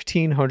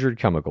 1,500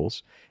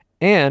 chemicals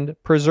and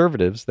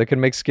preservatives that can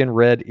make skin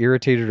red,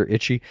 irritated, or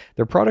itchy.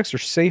 Their products are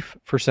safe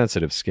for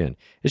sensitive skin.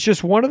 It's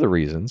just one of the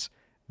reasons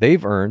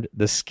they've earned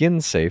the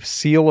Skin Safe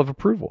seal of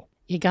approval.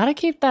 You got to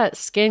keep that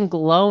skin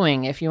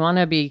glowing if you want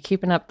to be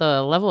keeping up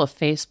the level of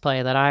face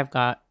play that I've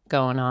got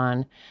going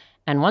on.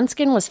 And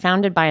OneSkin was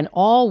founded by an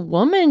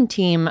all-woman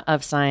team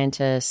of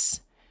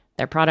scientists.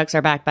 Their products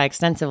are backed by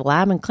extensive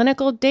lab and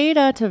clinical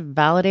data to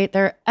validate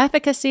their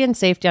efficacy and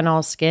safety on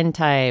all skin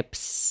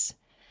types.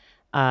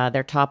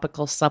 Their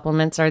topical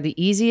supplements are the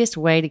easiest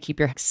way to keep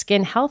your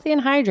skin healthy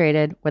and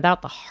hydrated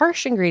without the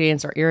harsh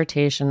ingredients or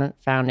irritation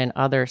found in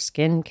other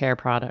skincare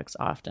products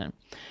often.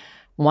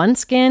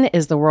 OneSkin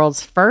is the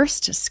world's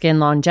first skin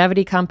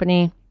longevity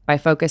company. By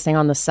focusing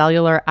on the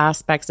cellular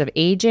aspects of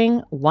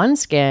aging,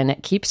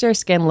 OneSkin keeps your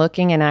skin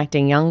looking and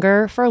acting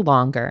younger for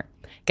longer.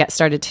 Get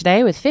started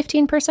today with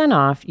 15%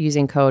 off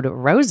using code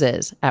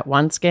ROSES at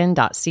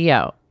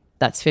oneskin.co.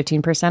 That's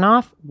 15%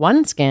 off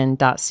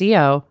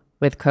oneskin.co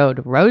with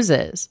code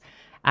ROSES.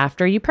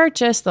 After you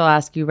purchase, they'll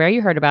ask you where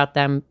you heard about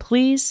them.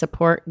 Please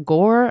support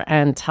Gore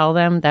and tell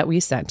them that we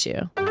sent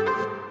you.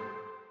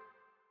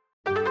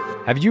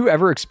 Have you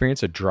ever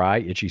experienced a dry,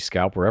 itchy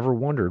scalp or ever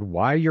wondered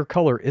why your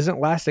color isn't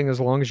lasting as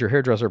long as your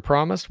hairdresser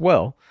promised?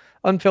 Well,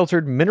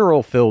 unfiltered,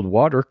 mineral-filled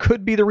water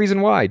could be the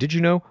reason why. Did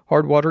you know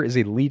hard water is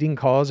a leading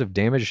cause of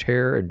damaged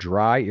hair and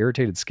dry,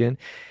 irritated skin?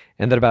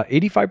 And that about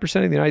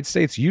 85% of the United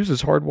States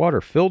uses hard water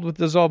filled with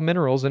dissolved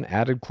minerals and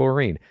added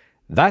chlorine.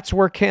 That's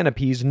where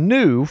Canopy's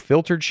new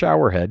filtered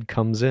shower head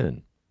comes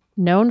in.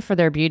 Known for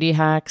their beauty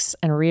hacks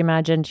and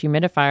reimagined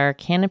humidifier,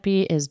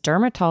 Canopy is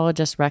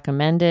dermatologist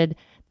recommended.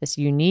 This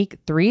unique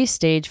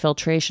 3-stage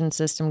filtration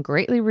system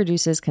greatly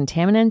reduces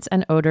contaminants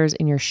and odors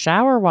in your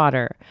shower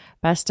water.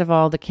 Best of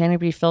all, the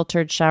Canopy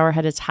filtered shower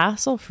head is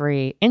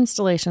hassle-free,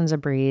 installation's a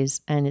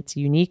breeze, and its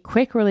unique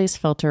quick-release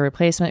filter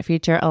replacement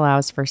feature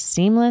allows for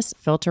seamless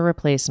filter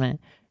replacement.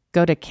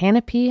 Go to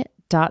canopy.com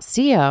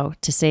Canopy.co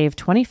to save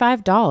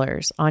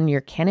 $25 on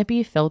your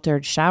Canopy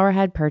filtered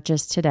showerhead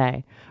purchase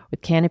today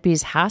with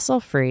Canopy's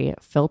hassle-free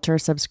filter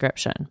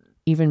subscription.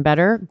 Even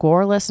better,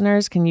 Gore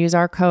listeners can use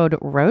our code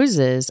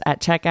ROSES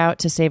at checkout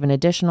to save an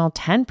additional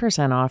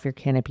 10% off your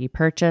Canopy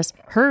purchase.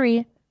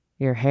 Hurry,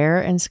 your hair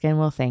and skin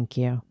will thank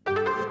you.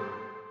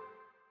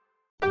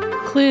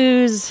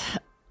 Clues.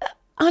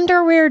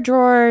 Underwear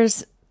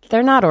drawers,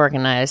 they're not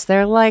organized.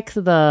 They're like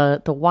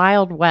the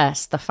Wild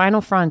West, the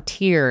final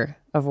frontier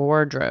of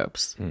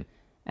wardrobes.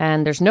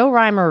 And there's no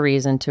rhyme or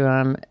reason to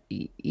them.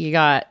 You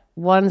got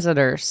ones that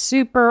are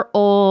super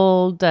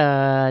old,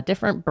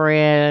 different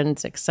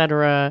brands,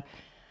 etc.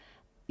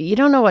 You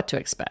don't know what to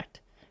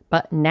expect.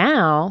 But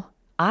now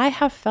I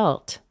have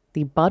felt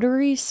the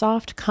buttery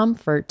soft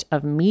comfort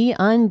of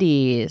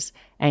MeUndies.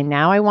 And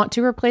now I want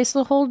to replace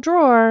the whole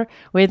drawer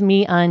with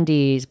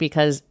MeUndies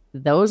because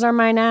those are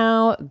my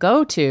now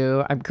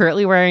go-to. I'm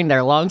currently wearing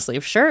their long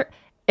sleeve shirt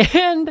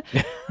and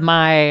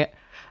my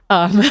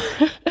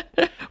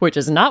which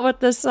is not what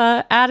this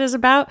ad is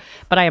about,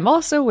 but I am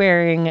also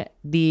wearing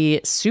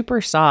the super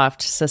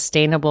soft,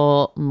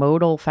 sustainable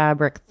modal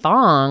fabric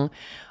thong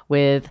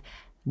with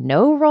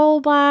no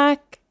rollback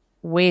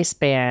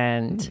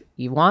waistband.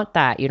 You want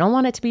that. You don't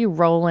want it to be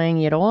rolling.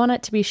 You don't want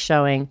it to be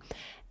showing.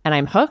 And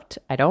I'm hooked.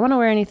 I don't want to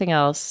wear anything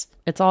else.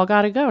 It's all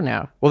got to go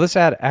now. Well, this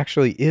ad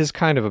actually is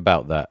kind of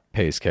about that,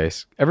 Pace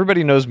Case.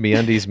 Everybody knows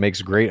MeUndies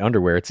makes great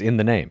underwear. It's in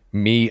the name,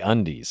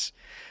 MeUndies.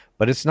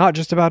 But it's not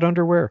just about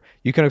underwear.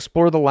 You can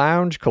explore the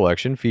lounge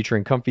collection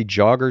featuring comfy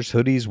joggers,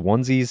 hoodies,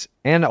 onesies,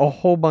 and a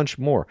whole bunch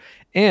more.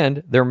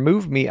 And their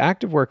Move Me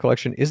activewear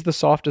collection is the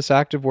softest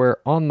activewear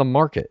on the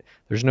market.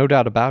 There's no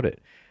doubt about it.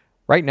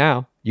 Right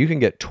now, you can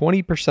get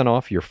 20%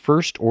 off your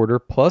first order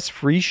plus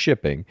free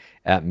shipping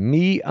at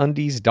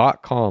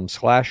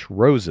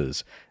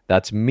MeUndies.com/roses.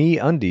 That's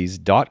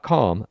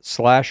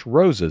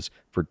MeUndies.com/roses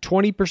for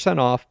 20%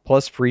 off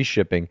plus free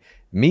shipping.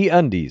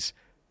 MeUndies,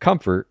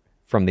 comfort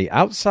from the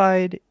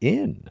outside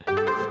in.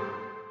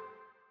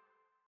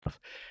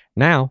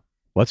 Now,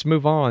 let's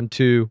move on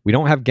to, we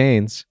don't have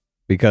games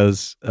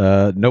because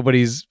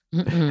nobody's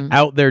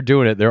out there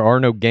doing it. There are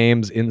no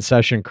games in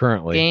session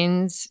currently.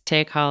 Games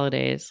take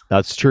holidays.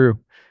 That's true.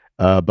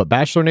 But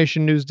Bachelor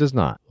Nation News does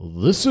not.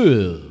 This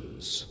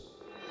is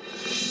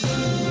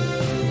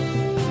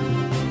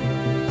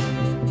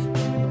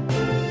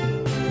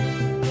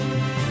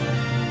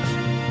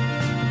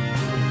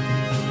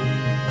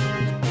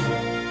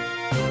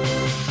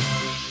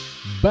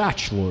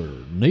Bachelor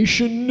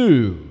Nation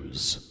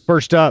News.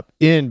 First up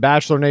in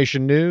Bachelor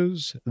Nation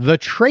News, The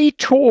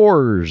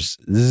Traitors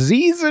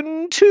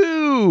Season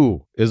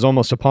 2 is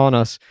almost upon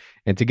us.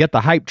 And to get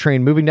the hype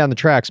train moving down the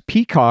tracks,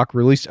 Peacock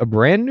released a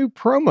brand new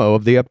promo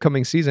of the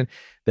upcoming season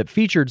that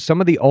featured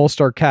some of the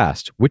all-star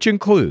cast, which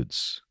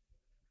includes,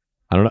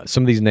 I don't know,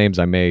 some of these names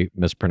I may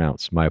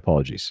mispronounce. My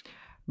apologies.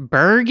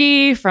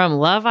 Bergie from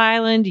Love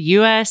Island,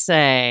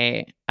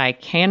 USA. I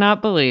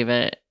cannot believe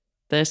it.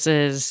 This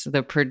is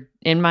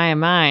in my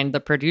mind, the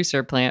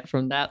producer plant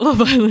from that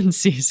Love Island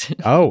season.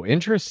 Oh,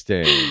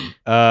 interesting.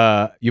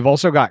 You've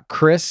also got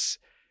Chris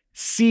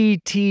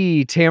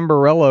C.T.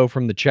 Tamburello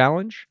from The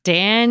Challenge.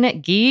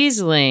 Dan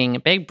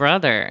Giesling, Big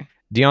Brother.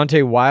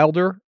 Deontay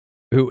Wilder,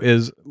 who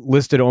is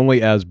listed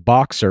only as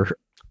Boxer.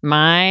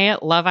 My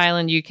Love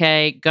Island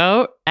UK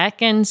goat,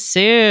 Ekin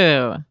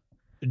Sue.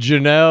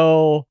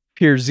 Janelle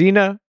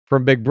Pierzina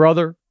from Big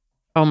Brother.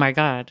 Oh my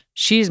God.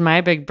 She's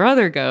my Big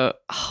Brother goat.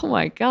 Oh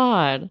my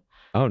God.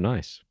 Oh,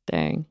 nice.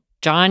 Dang.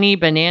 Johnny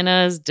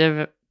Bananas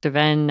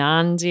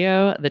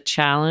DiVincenzo, The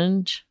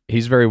Challenge.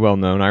 He's very well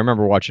known. I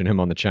remember watching him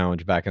on The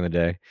Challenge back in the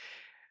day.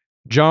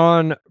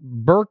 John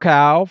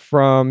Burkow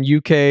from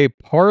UK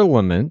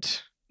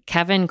Parliament.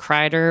 Kevin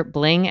Kreider,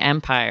 Bling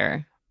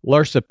Empire.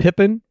 Larsa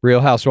Pippen,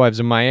 Real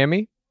Housewives of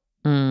Miami.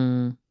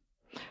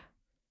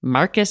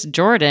 Marcus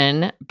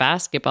Jordan,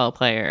 basketball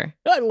player.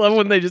 I love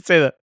when they just say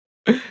that.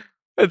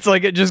 It's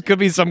like it just could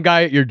be some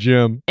guy at your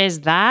gym.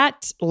 Is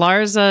that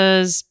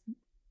Larsa's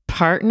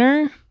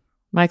partner?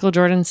 Michael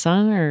Jordan's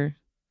son? Or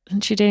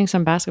isn't she dating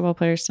some basketball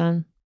player's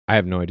son? I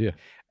have no idea.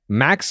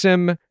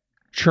 Maxim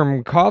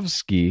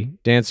Chermkovsky,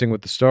 Dancing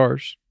with the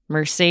Stars.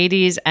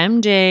 Mercedes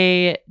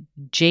MJ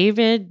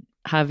Javid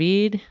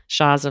Havid,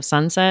 Shaws of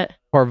Sunset.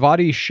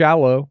 Parvati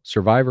Shallow,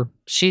 Survivor.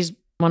 She's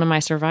one of my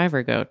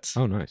Survivor goats.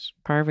 Oh, nice.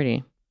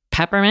 Parvati.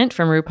 Peppermint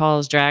from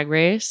RuPaul's Drag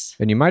Race.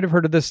 And you might have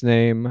heard of this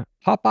name,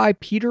 Popeye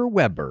Peter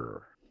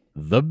Weber,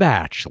 The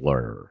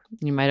Bachelor.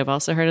 You might have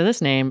also heard of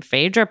this name,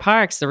 Phaedra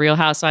Parks, The Real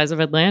Housewives of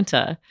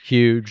Atlanta.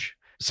 Huge.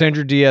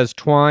 Sandra Diaz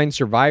Twine,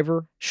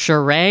 Survivor.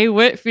 Sheree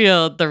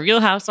Whitfield, The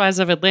Real Housewives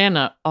of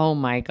Atlanta. Oh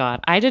my God.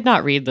 I did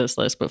not read this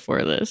list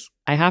before this.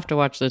 I have to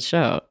watch this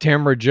show.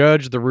 Tamara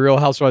Judge, The Real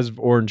Housewives of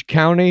Orange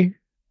County.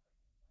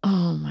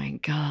 Oh my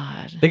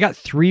God. They got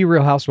 3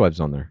 Real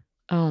Housewives on there.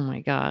 Oh my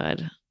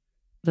God.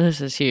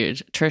 This is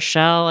huge.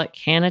 Trishelle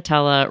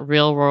Canatella,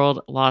 Real World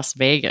Las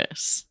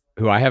Vegas.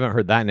 Who I haven't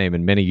heard that name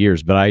in many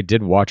years, but I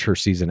did watch her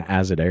season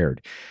as it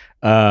aired.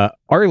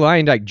 Ari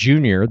Lyondike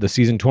Jr., the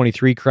season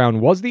 23 crown,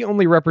 was the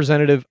only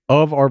representative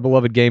of our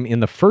beloved game in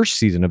the first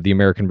season of the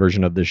American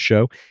version of this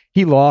show.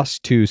 He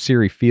lost to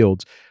Siri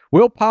Fields.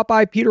 Will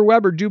Popeye Peter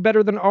Weber do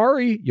better than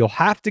Ari? You'll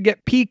have to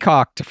get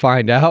Peacock to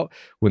find out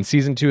when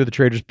season 2 of The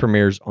Traitors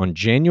premieres on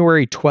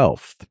January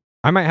 12th.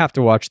 I might have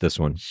to watch this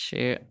one.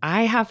 Shoot,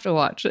 I have to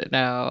watch it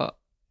now.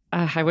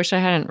 I wish I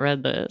hadn't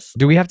read this.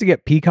 Do we have to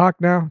get Peacock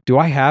now? Do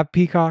I have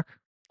Peacock?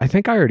 I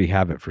think I already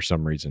have it for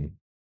some reason.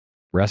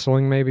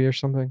 Wrestling maybe or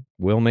something?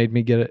 Will made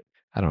me get it.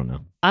 I don't know.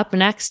 Up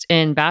next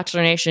in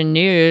Bachelor Nation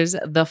news,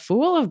 the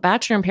fool of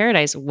Bachelor in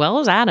Paradise,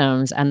 Wells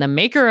Adams, and the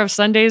maker of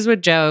Sundays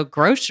with Joe,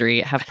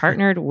 Grocery, have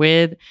partnered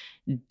with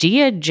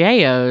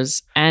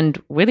Diageo's and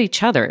with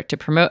each other to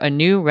promote a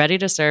new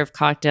ready-to-serve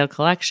cocktail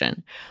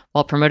collection.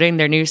 While promoting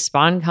their new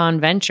SpawnCon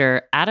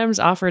venture, Adams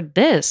offered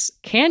this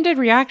candid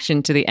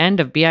reaction to the end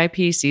of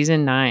BIP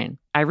Season 9.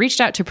 I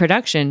reached out to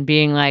production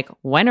being like,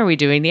 when are we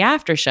doing the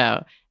after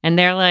show? And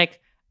they're like,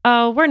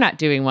 oh, we're not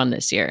doing one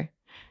this year.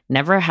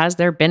 Never has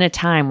there been a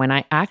time when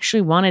I actually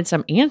wanted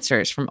some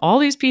answers from all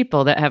these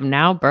people that have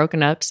now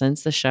broken up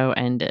since the show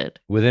ended.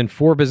 Within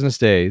 4 business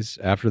days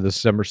after the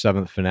December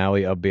 7th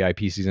finale of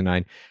BIP Season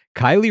 9,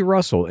 Kylie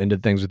Russell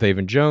ended things with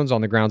Avon Jones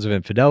on the grounds of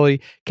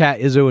infidelity. Kat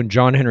Izzo and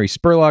John Henry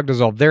Spurlock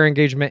dissolved their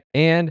engagement,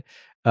 and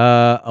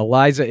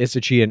Eliza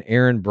Isachi and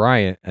Aaron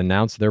Bryant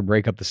announced their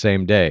breakup the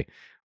same day.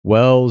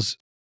 Wells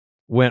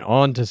went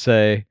on to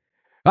say,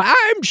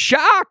 I'm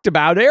shocked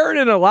about Aaron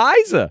and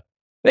Eliza.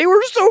 They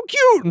were so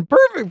cute and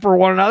perfect for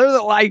one another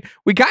that, like,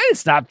 we kind of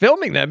stopped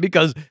filming them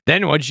because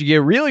then once you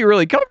get really,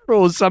 really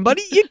comfortable with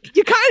somebody,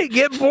 you kind of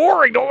get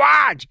boring to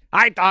watch.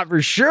 I thought for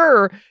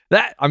sure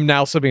that I'm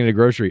now slipping into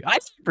Grocery. I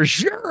thought for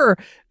sure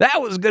that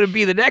was going to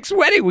be the next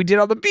wedding we did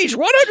on the beach.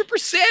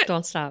 100%.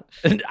 Don't stop.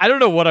 And I don't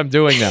know what I'm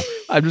doing now.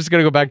 I'm just going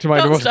to go back to my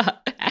Don't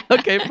stop.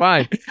 Okay,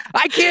 fine.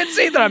 I can't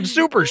say that I'm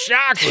super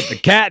shocked with the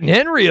Kat and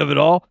Henry of it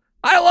all.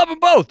 I love them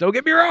both. Don't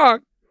get me wrong.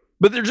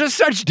 But they're just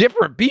such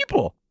different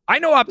people. I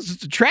know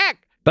opposites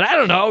attract, but I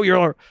don't know.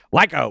 You're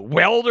like a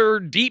welder,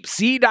 deep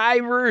sea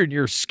diver, and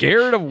you're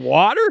scared of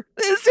water?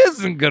 This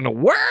isn't going to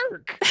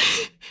work.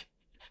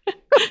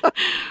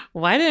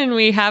 Why didn't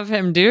we have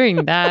him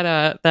doing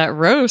that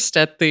roast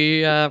at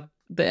the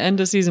end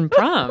of season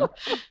prom?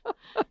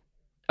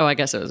 Oh, I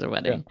guess it was a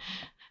wedding.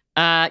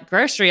 Yeah.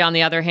 Grocery, on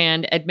the other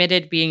hand,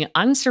 admitted being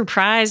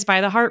unsurprised by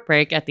the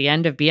heartbreak at the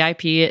end of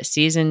BIP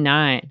Season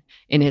 9.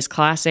 In his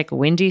classic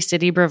Windy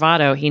City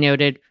bravado, he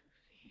noted,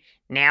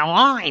 now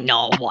I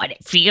know what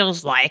it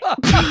feels like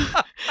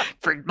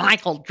for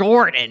Michael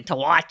Jordan to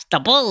watch the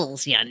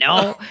Bulls, you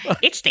know.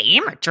 It's the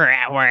amateur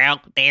hour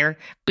out there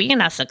being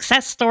a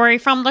success story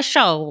from the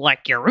show.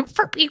 Like, you root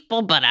for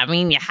people, but I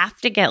mean, you have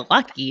to get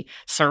lucky.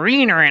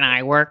 Serena and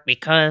I work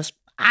because,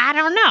 I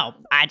don't know,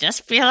 I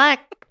just feel like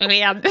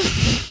we are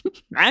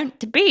meant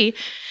to be.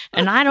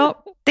 And I don't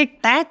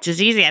think that's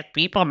as easy as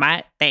people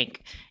might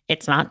think.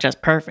 It's not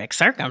just perfect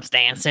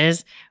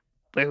circumstances.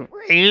 We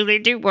really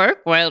do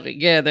work well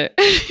together.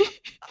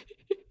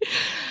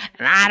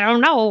 And I don't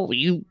know,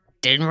 you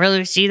didn't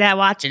really see that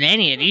watching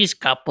any of these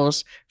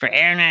couples. For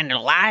Aaron and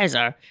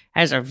Eliza,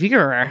 as a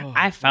viewer,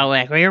 I felt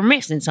like we were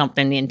missing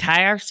something the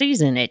entire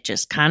season. It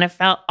just kind of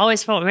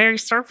always felt very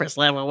surface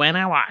level when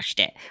I watched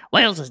it.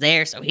 Wells is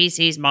there, so he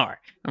sees more.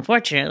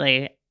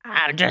 Unfortunately,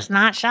 I'm just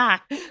not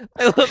shocked.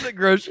 I love that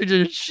Grocery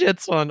just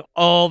shits on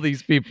all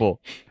these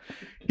people.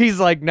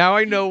 He's like, now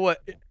I know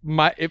what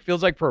it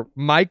feels like for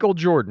Michael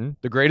Jordan,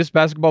 the greatest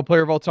basketball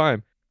player of all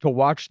time, to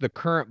watch the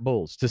current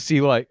Bulls, to see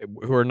like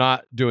who are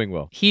not doing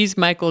well. He's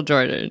Michael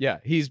Jordan. Yeah,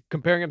 he's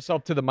comparing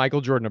himself to the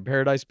Michael Jordan of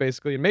Paradise,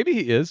 basically. And maybe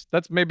he is.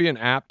 That's maybe an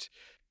apt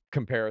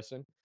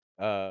comparison.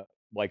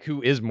 Like,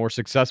 who is more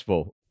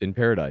successful in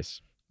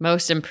Paradise?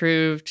 Most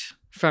improved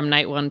from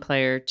night one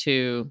player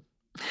to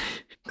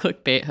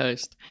clickbait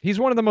host. He's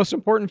one of the most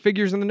important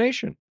figures in the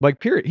nation. Like,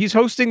 period. He's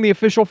hosting the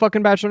official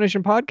fucking Bachelor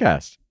Nation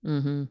podcast.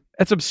 Mm-hmm.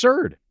 That's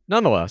absurd.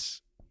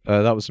 Nonetheless,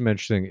 that was some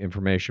interesting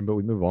information, but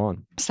we move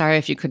on. Sorry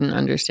if you couldn't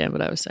understand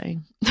what I was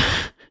saying.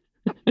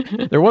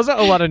 There wasn't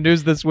a lot of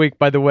news this week,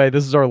 by the way.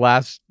 This is our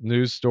last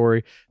news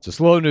story. It's a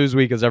slow news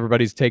week as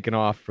everybody's taken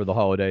off for the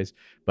holidays.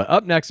 But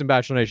up next in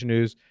Bachelor Nation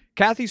news,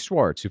 Kathy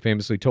Schwartz, who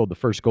famously told the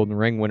first Golden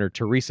Ring winner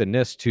Teresa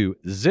Niss to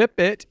zip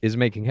it, is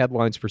making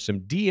headlines for some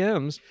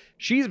DMs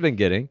she's been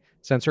getting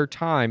since her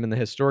time in the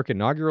historic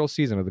inaugural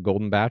season of The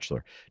Golden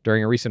Bachelor.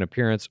 During a recent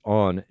appearance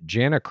on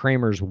Jana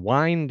Kramer's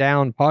Wind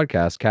Down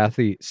podcast,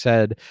 Kathy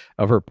said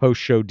of her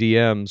post-show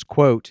DMs,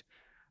 quote,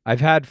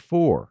 I've had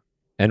 4.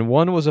 And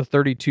one was a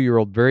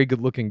 32-year-old, very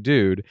good-looking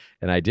dude,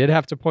 and I did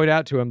have to point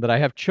out to him that I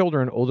have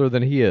children older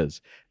than he is.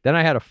 Then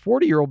I had a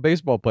 40-year-old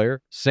baseball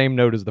player, same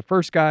note as the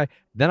first guy.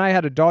 Then I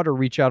had a daughter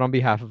reach out on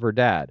behalf of her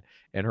dad.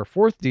 And her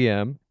 4th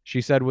DM, she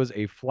said, was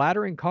a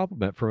flattering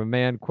compliment from a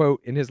man,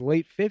 quote, in his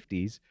late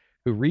 50s,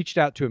 who reached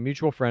out to a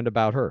mutual friend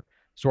about her.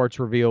 Schwartz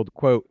revealed,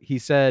 quote, he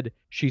said,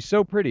 she's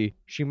so pretty,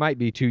 she might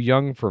be too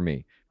young for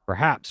me.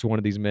 Perhaps one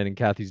of these men in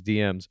Kathy's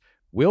DMs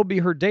will be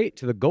her date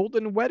to the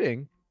Golden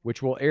Wedding,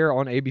 which will air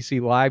on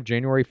ABC Live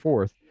January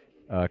 4th.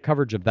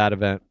 coverage of that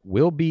event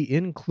will be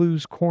in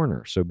Clue's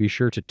Corner, so be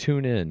sure to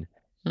tune in.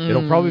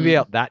 It'll probably be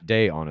out that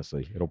day,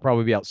 honestly. It'll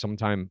probably be out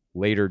sometime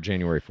later,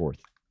 January 4th.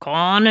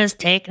 Corners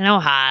take no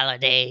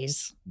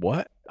holidays.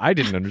 What? I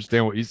didn't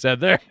understand what you said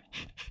there.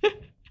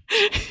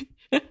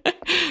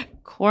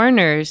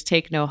 Corners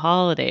take no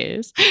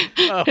holidays.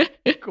 Oh,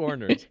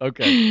 corners.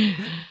 Okay.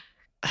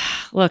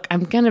 Look,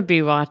 I'm going to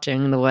be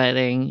watching the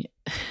wedding.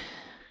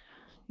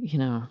 You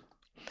know,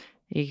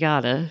 you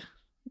gotta.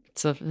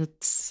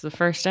 It's the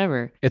first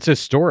ever. It's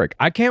historic.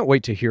 I can't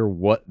wait to hear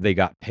what they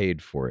got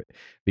paid for it,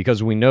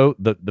 because we know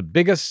the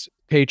biggest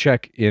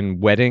paycheck in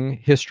wedding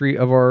history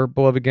of our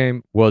beloved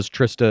game was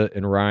Trista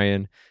and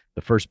Ryan,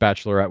 the first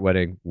Bachelorette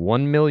wedding.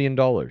 $1 million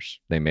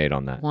they made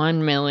on that.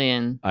 $1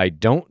 million. I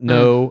don't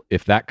know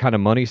if that kind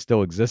of money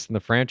still exists in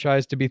the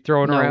franchise to be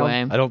thrown No around.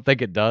 way. I don't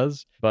think it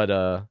does, but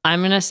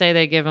I'm gonna say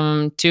they give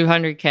them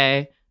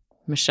 $200K.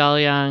 Michelle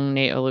Young,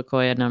 Nate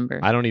Olukoya number.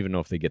 I don't even know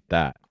if they get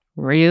that.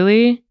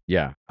 Really?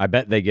 Yeah, I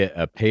bet they get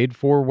a paid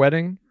for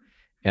wedding,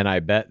 and I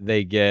bet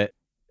they get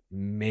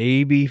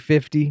maybe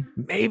 50,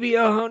 maybe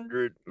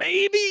 100,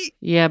 maybe.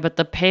 Yeah, but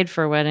the paid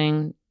for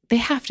wedding, they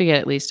have to get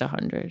at least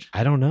 100.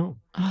 I don't know.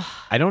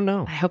 I don't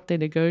know. I hope they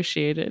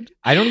negotiated.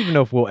 I don't even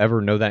know if we'll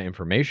ever know that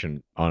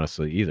information,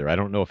 honestly, either. I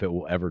don't know if it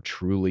will ever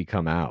truly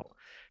come out,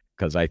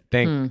 because I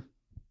think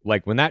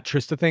like when that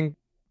Trista thing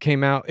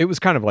came out, it was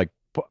kind of like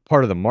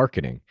part of the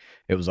marketing.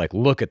 It was like,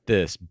 look at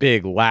this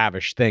big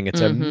lavish thing.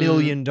 It's $1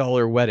 million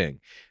wedding.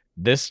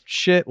 This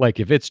shit, like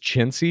if it's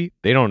chintzy,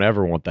 they don't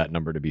ever want that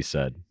number to be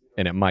said.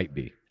 And it might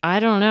be. I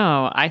don't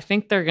know. I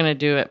think they're going to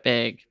do it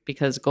big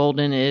because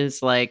Golden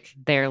is like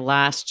their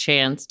last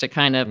chance to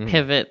kind of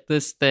pivot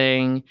this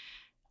thing.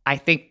 I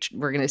think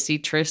we're going to see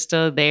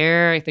Trista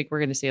there. I think we're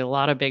going to see a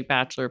lot of big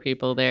Bachelor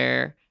people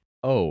there.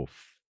 Oh,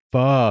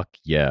 fuck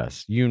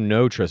yes. You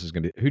know Trista's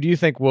going to be. Who do you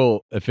think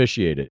will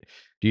officiate it?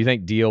 Do you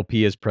think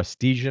DLP is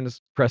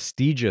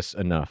prestigious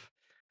enough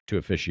to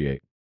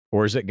officiate?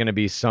 Or is it going to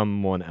be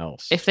someone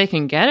else? If they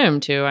can get him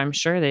to, I'm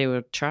sure they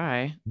would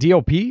try.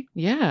 DLP?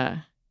 Yeah.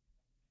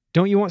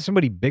 Don't you want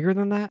somebody bigger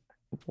than that?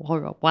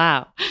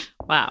 Wow.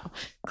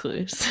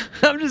 Clues.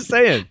 I'm just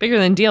saying. Bigger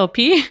than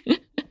DLP?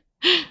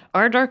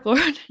 Our Dark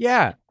Lord?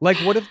 Yeah. Like,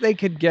 what if they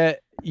could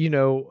get,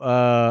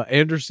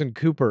 Anderson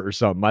Cooper or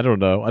something? I don't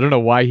know. I don't know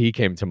why he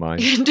came to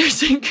mind.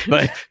 Anderson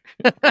Cooper.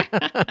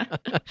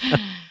 But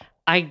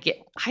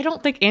I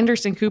don't think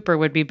Anderson Cooper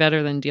would be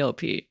better than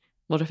DLP.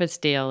 What if it's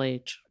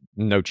DLH?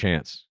 No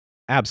chance.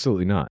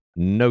 Absolutely not.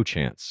 No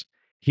chance.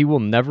 He will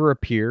never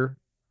appear.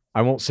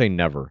 I won't say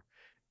never.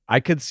 I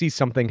could see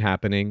something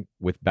happening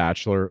with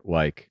Bachelor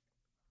like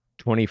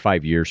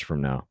 25 years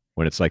from now,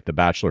 when it's like the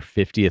Bachelor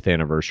 50th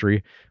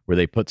anniversary, where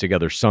they put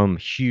together some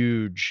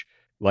huge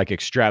like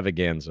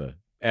extravaganza.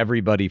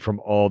 Everybody from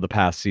all the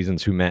past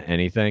seasons who meant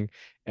anything,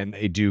 and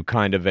they do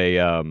kind of a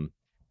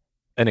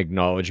an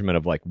acknowledgement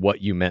of like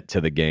what you meant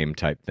to the game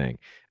type thing.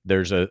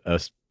 There's a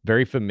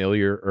very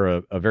familiar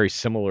or a very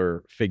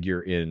similar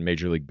figure in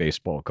Major League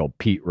Baseball called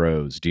Pete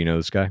Rose. Do you know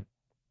this guy?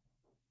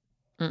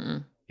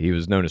 Mm-mm. He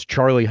was known as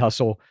Charlie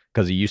Hustle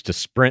because he used to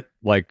sprint,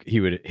 like he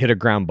would hit a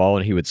ground ball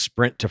and he would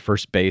sprint to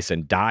first base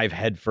and dive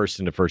headfirst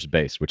into first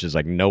base, which is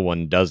like no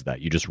one does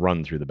that. You just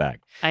run through the bag.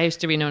 I used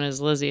to be known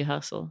as Lizzie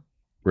Hustle.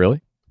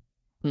 Really?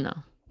 No.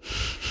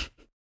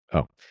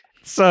 Oh.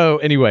 So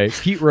anyway,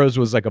 Pete Rose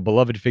was like a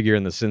beloved figure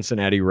in the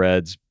Cincinnati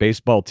Reds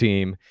baseball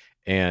team.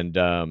 And,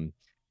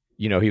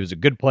 he was a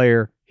good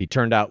player. He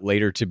turned out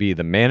later to be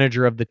the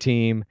manager of the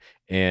team.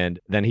 And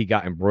then he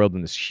got embroiled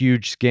in this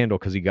huge scandal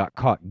because he got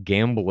caught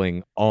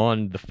gambling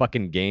on the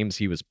fucking games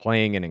he was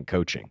playing and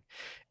coaching.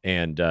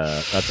 And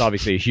that's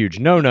obviously a huge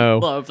no-no.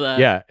 Love that.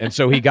 Yeah. And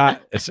so he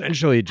got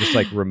essentially just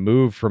like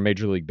removed from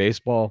Major League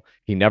Baseball.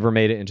 He never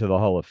made it into the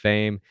Hall of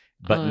Fame.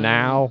 But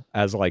now,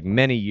 as like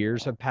many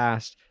years have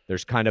passed,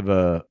 there's kind of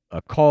a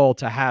call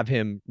to have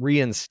him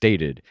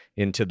reinstated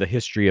into the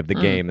history of the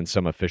game in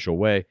some official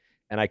way.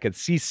 And I could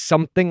see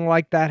something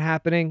like that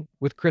happening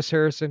with Chris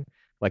Harrison.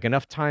 Like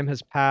enough time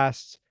has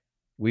passed,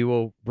 we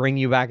will bring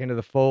you back into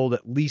the fold,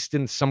 at least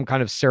in some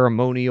kind of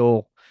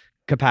ceremonial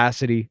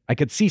capacity. I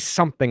could see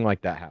something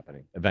like that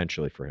happening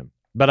eventually for him.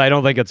 But I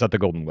don't think it's at the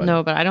Golden Wedding.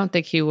 No, but I don't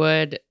think he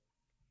would.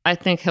 I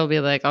think he'll be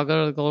like, I'll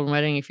go to the Golden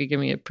Wedding if you give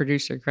me a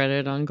producer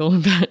credit on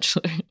Golden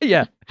Bachelor.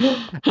 Yeah.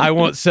 I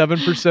want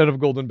 7% of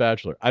Golden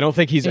Bachelor. I don't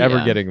think he's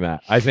ever getting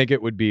that. I think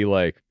it would be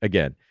like,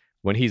 again,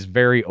 when he's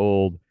very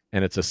old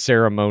and it's a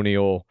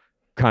ceremonial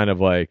kind of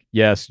like,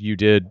 yes, you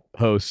did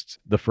host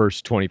the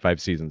first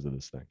 25 seasons of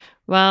this thing.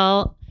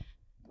 Well,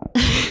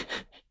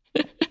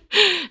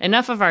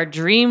 enough of our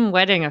dream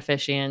wedding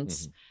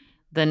officiants.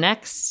 The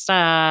next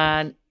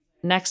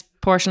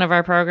portion of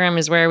our program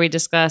is where we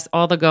discuss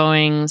all the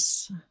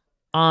goings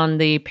on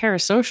the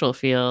parasocial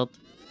field.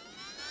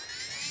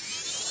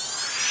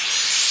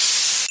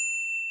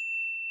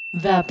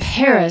 The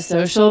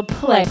parasocial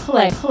play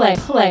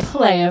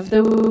of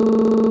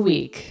the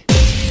week.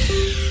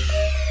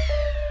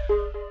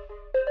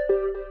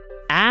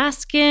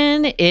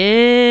 Asking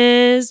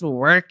is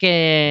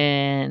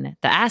working. on.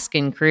 The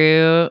Askin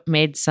crew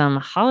made some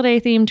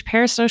holiday-themed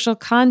parasocial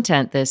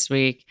content this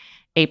week.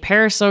 A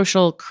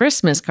parasocial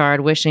Christmas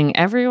card wishing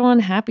everyone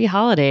happy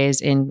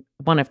holidays in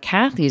one of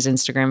Kathy's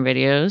Instagram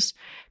videos,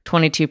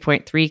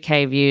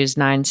 22.3K views,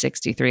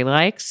 963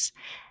 likes.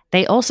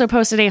 They also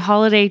posted a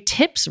holiday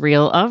tips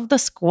reel of the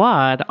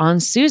squad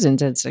on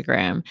Susan's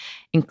Instagram,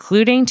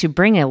 including to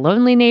bring a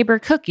lonely neighbor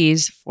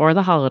cookies for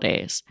the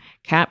holidays.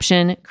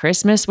 Caption,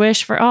 Christmas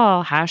wish for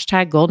all,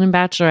 hashtag Golden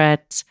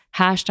Bachelorettes,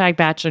 hashtag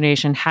Bachelor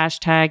Nation,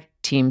 hashtag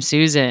Team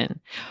Susan.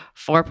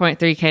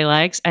 4.3K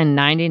likes and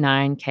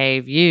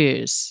 99K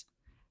views.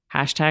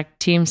 Hashtag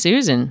Team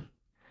Susan.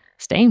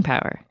 Staying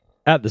power.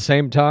 At the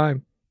same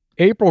time,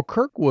 April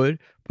Kirkwood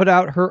put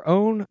out her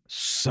own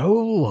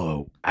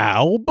solo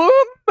album,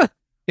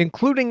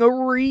 including a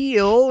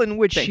reel in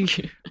which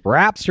she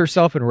wraps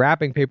herself in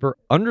wrapping paper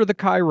under the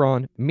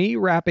chyron, me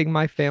wrapping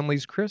my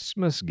family's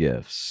Christmas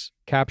gifts.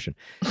 Caption.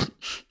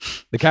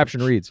 The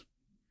caption reads,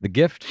 the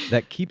gift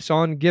that keeps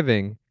on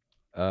giving,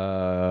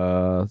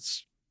 smile.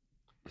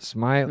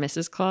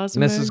 Mrs. Claus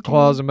emoji. Mrs.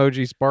 Claus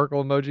emoji,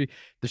 sparkle emoji.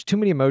 There's too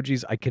many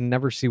emojis. I can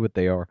never see what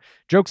they are.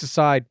 Jokes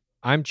aside,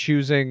 I'm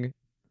choosing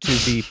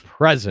to be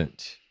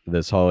present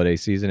this holiday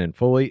season and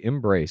fully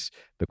embrace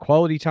the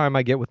quality time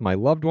I get with my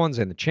loved ones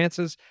and the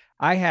chances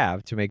I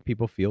have to make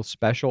people feel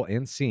special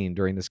and seen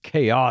during this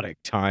chaotic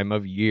time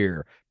of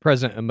year.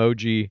 Present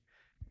emoji,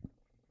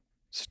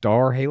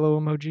 star halo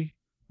emoji.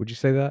 Would you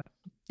say that?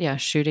 Yeah,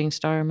 shooting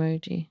star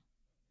emoji.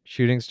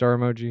 Shooting star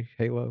emoji,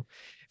 halo.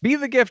 Be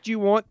the gift you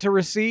want to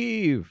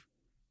receive.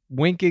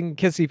 Winking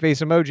kissy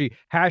face emoji.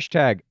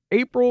 Hashtag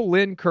April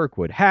Lynn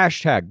Kirkwood.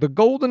 Hashtag The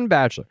Golden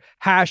Bachelor.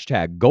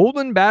 Hashtag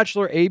Golden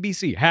Bachelor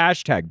ABC.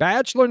 Hashtag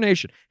Bachelor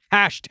Nation.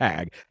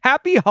 Hashtag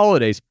Happy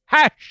Holidays.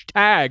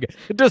 Hashtag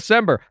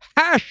December.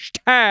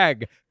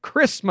 Hashtag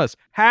Christmas.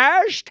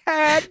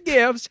 Hashtag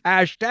gifts.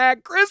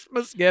 Hashtag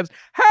Christmas gifts.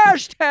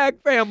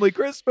 Hashtag family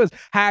Christmas.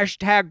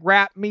 Hashtag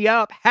wrap me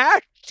up.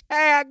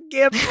 Hashtag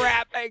gift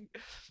wrapping.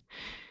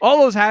 All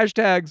those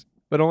hashtags,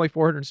 but only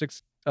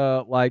 406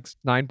 likes,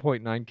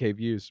 9.9K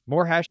views.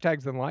 More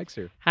hashtags than likes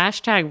here.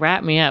 Hashtag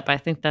wrap me up. I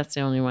think that's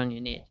the only one you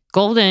need.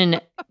 Golden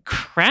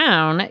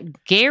Crown,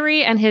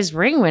 Gary and his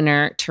ring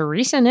winner,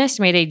 Teresa Nist,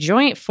 made a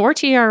joint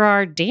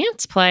 4TRR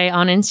dance play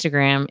on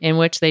Instagram in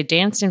which they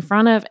danced in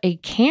front of a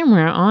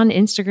camera on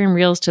Instagram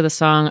Reels to the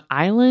song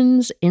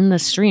Islands in the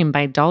Stream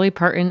by Dolly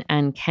Parton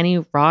and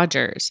Kenny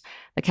Rogers.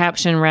 The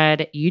caption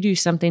read, "You do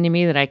something to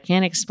me that I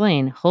can't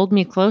explain. Hold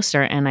me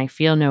closer and I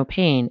feel no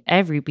pain.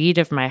 Every beat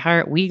of my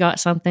heart, we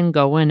got something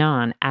going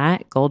on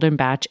at Golden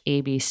Batch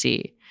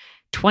ABC."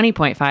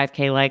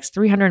 20.5K likes,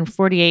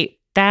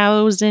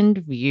 348,000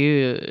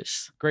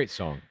 views. Great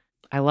song.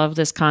 I love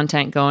this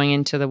content going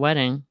into the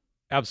wedding.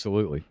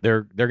 Absolutely.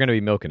 They're going to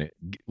be milking it.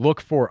 Look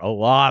for a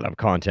lot of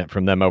content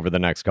from them over the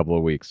next couple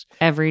of weeks.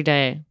 Every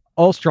day.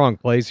 All strong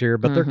plays here,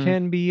 but there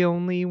can be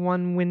only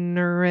one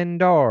winner,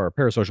 and our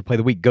parasocial play of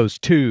the week goes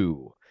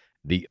to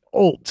the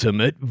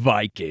ultimate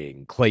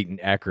Viking. Clayton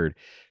Eckerd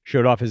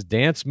showed off his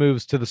dance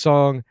moves to the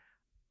song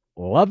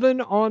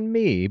Lovin' on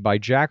Me by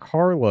Jack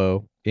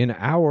Harlow in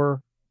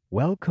our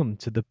Welcome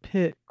to the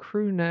Pit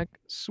crew neck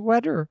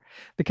sweater.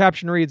 The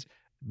caption reads,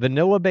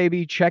 Vanilla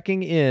Baby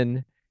checking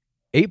in,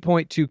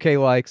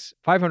 8.2K likes,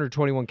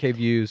 521K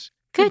views.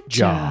 Good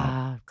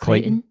job,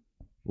 Clayton.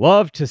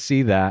 Love to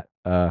see that.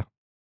 It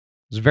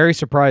was very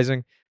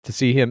surprising to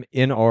see him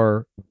in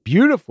our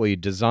beautifully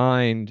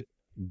designed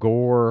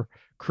gore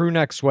crew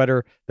neck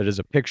sweater that is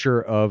a picture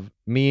of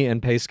me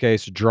and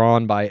Pacecase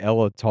drawn by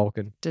Ella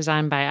Tolkien.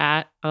 Designed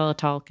by Ella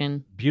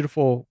Tolkien.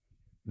 Beautiful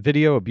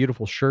video, a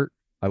beautiful shirt.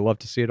 I love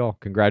to see it all.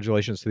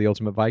 Congratulations to the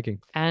Ultimate Viking.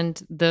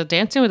 And the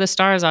Dancing with the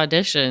Stars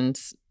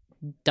auditions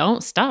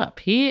don't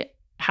stop. He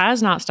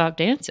has not stopped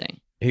dancing.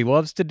 He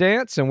loves to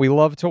dance, and we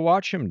love to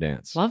watch him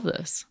dance. Love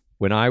this.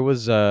 When I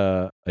was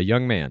a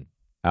young man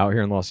out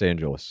here in Los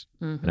Angeles,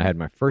 and I had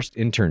my first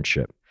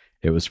internship,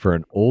 it was for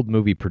an old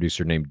movie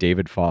producer named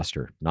David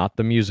Foster. Not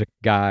the music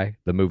guy,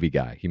 the movie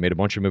guy. He made a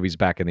bunch of movies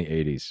back in the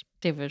 80s.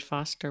 David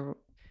Foster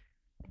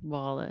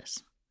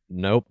Wallace.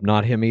 Nope,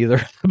 not him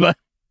either. But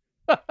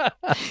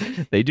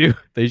they do.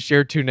 They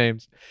share two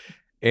names.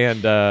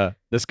 And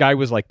this guy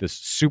was like this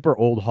super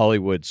old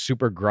Hollywood,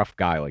 super gruff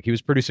guy. Like he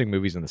was producing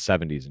movies in the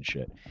 70s and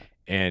shit.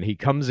 And he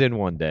comes in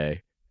one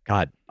day.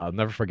 God, I'll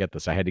never forget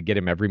this. I had to get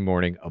him every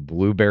morning a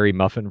blueberry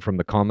muffin from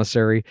the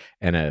commissary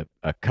and a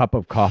cup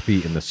of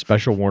coffee in the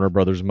special Warner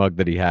Brothers mug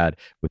that he had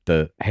with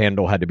the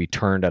handle had to be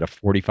turned at a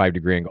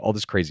 45-degree angle, all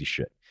this crazy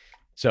shit.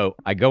 So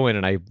I go in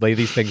and I lay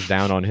these things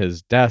down on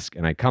his desk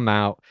and I come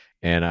out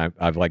and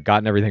I've like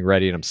gotten everything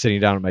ready and I'm sitting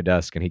down at my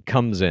desk and he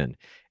comes in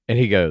and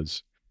he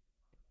goes,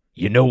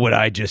 "You know what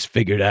I just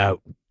figured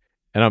out?"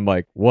 And I'm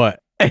like,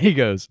 "What?" And he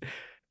goes,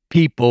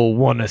 "People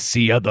want to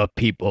see other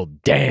people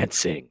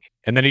dancing."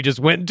 And then he just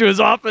went into his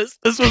office.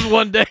 This was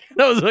one day.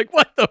 And I was like,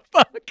 what the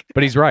fuck?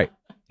 But he's right.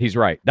 He's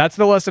right. That's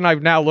the lesson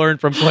I've now learned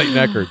from Clayton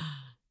Eckerd.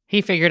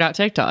 He figured out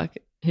TikTok.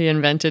 He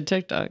invented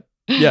TikTok.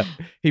 Yeah.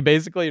 He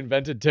basically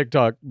invented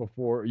TikTok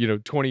before,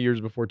 20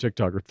 years before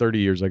TikTok, or 30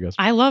 years, I guess.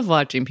 I love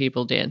watching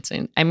people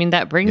dancing. I mean,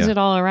 that brings it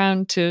all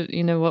around to,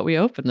 what we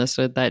opened this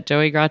with, that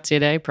Joey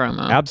Graziadei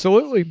promo.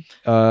 Absolutely.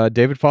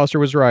 David Foster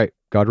was right.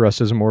 God rest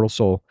his immortal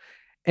soul.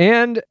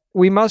 And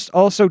we must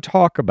also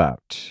talk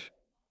about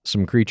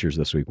some creatures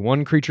this week.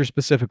 One creature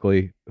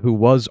specifically who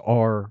was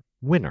our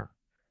winner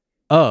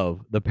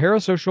of the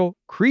Parasocial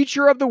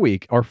Creature of the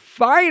Week. Our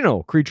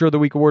final Creature of the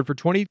Week award for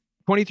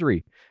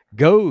 2023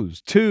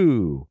 goes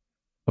to,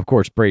 of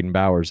course, Braden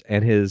Bowers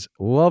and his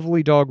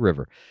lovely dog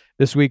River.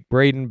 This week,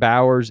 Braden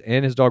Bowers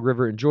and his dog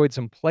River enjoyed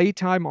some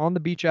playtime on the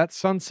beach at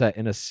sunset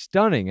in a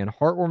stunning and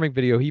heartwarming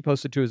video he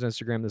posted to his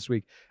Instagram this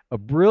week. A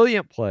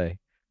brilliant play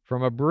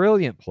from a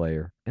brilliant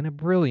player and a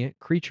brilliant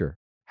creature.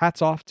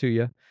 Hats off to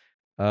you,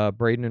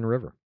 Braden and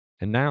River.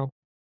 And now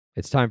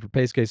it's time for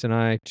Pace Case and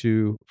I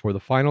to, for the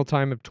final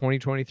time of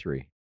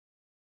 2023,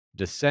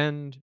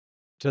 descend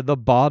to the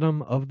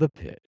bottom of the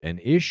pit and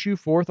issue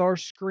forth our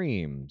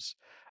screams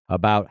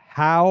about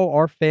how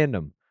our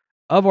fandom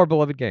of our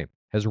beloved game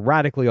has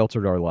radically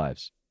altered our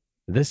lives.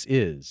 This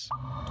is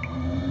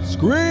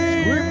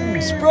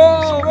Screams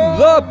from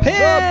the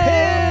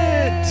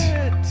Pit!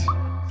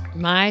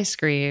 My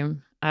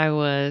scream, I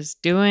was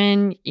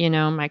doing,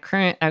 my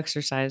current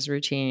exercise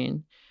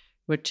routine,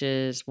 which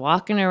is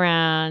walking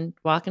around,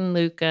 walking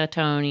Luca,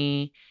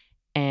 Tony,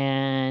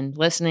 and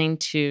listening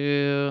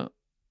to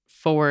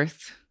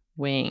Fourth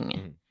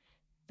Wing,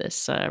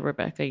 this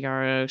Rebecca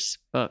Yarros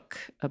book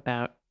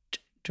about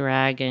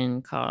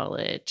Dragon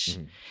College.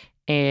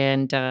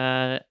 And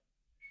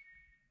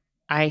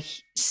I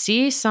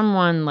see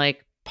someone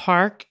like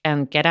park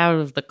and get out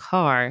of the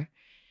car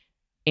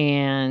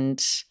and,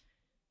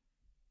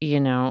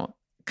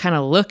 kind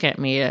of look at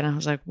me. And I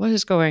was like, what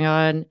is going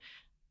on?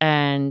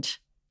 And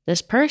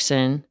this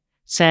person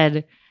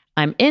said,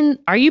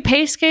 are you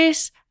Pace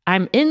Case?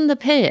 I'm in the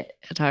pit.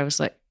 And I was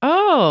like,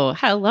 oh,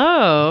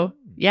 hello.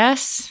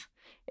 Yes,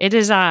 it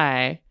is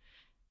I.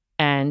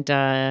 And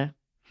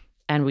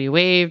we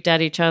waved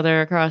at each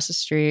other across the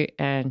street.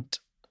 And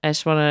I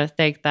just want to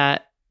thank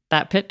that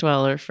pit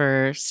dweller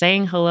for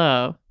saying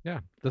hello. Yeah,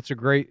 that's a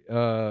great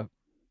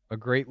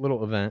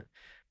little event,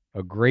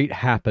 a great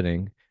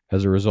happening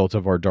as a result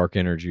of our dark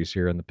energies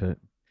here in the pit.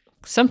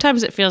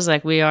 Sometimes it feels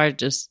like we are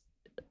just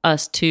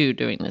us two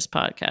doing this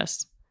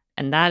podcast.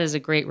 And that is a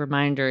great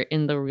reminder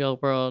in the real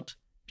world.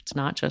 It's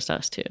not just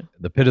us two.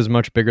 The pit is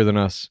much bigger than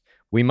us.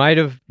 We might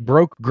have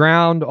broke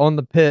ground on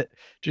the pit,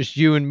 just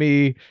you and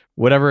me,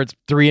 whatever, it's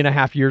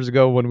 3.5 years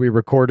ago when we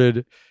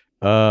recorded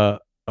a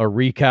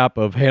recap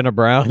of Hannah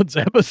Brown's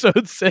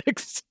episode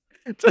 6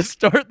 to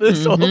start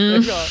this whole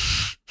thing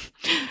off.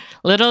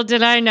 Little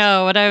did I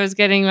know what I was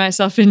getting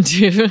myself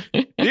into.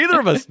 Neither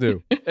of us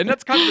knew. And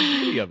that's kind of the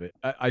beauty of it,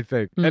 I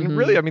think. And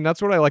really,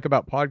 that's what I like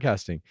about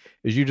podcasting,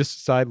 is you just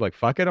decide, like,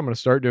 fuck it, I'm going to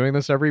start doing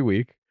this every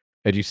week.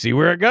 And you see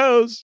where it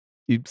goes.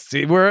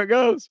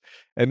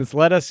 And it's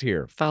led us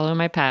here. Follow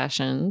my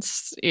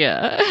passions.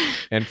 Yeah.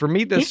 And for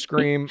me, this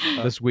scream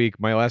this week,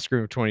 my last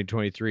scream of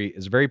 2023,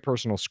 is a very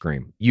personal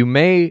scream. You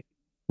may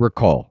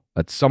recall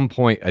at some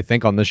point, I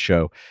think on this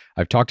show,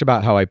 I've talked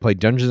about how I play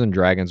Dungeons and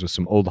Dragons with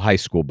some old high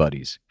school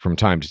buddies from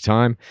time to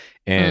time.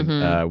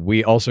 And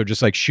we also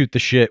just like shoot the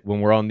shit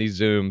when we're on these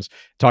Zooms,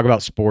 talk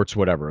about sports,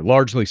 whatever,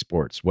 largely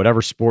sports,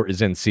 whatever sport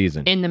is in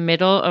season. In the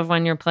middle of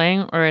when you're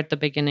playing or at the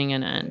beginning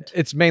and end?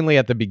 It's mainly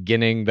at the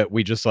beginning that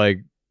we just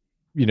like,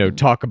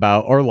 talk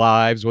about our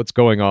lives, what's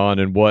going on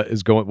and what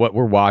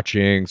we're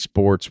watching,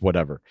 sports,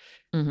 whatever.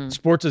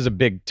 Sports is a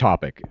big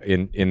topic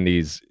in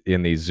these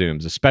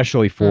Zooms,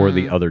 especially for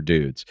the other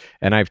dudes.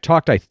 And I've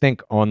talked, I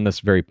think, on this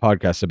very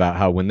podcast about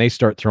how when they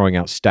start throwing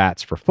out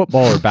stats for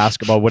football or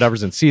basketball,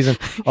 whatever's in season,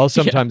 I'll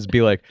sometimes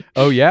be like,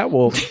 oh yeah,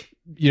 well,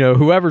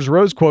 whoever's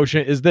Rose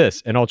quotient is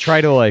this. And I'll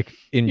try to like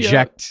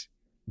inject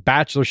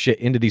Bachelor shit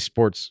into these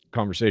sports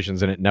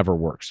conversations, and it never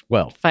works.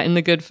 Well, fighting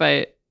the good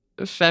fight.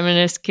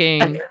 Feminist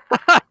king.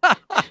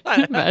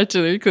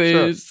 Bachelor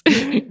quiz.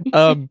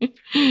 Sure.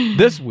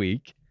 This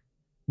week,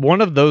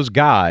 one of those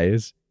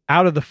guys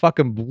out of the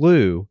fucking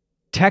blue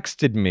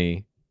texted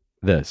me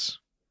this.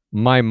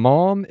 My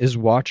mom is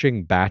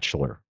watching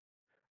Bachelor.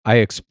 I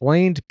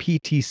explained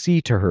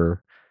PTC to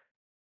her,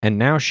 and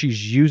now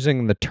she's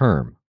using the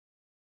term.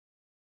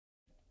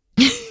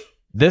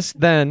 This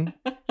then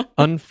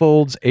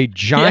unfolds a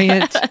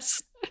giant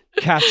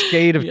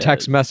cascade of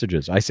text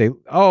messages. I say,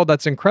 oh,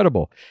 that's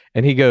incredible.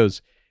 And he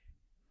goes,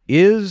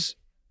 is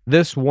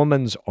this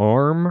woman's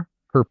arm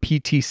her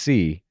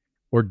PTC,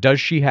 or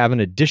does she have an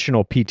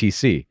additional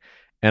PTC?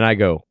 And I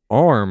go,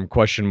 arm, ?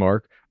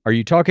 Are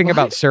you talking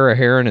about Sarah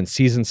Heron in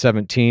season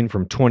 17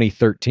 from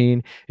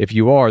 2013? If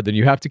you are, then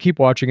you have to keep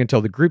watching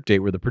until the group date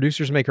where the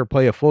producers make her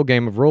play a full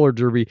game of roller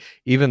derby,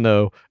 even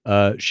though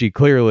she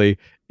clearly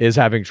is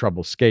having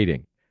trouble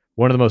skating.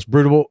 One of the most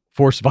brutal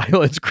forced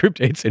violence group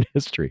dates in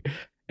history.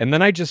 And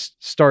then I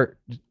just start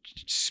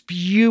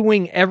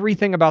spewing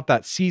everything about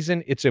that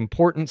season, its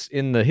importance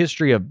in the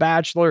history of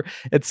Bachelor,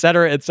 et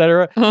cetera, et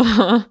cetera.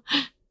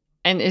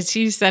 And is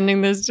he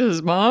sending this to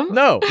his mom?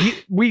 No,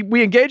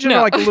 we engaged in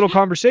like a little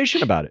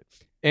conversation about it.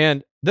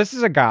 And this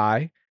is a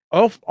guy,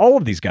 all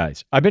of these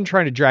guys, I've been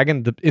trying to drag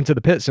into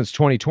the pit since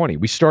 2020.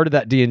 We started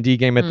that D&D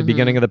game at the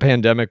beginning of the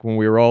pandemic when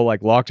we were all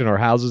like locked in our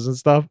houses and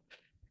stuff.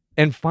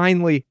 And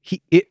finally,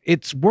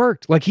 it's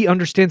worked. Like, he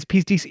understands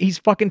PTC. He's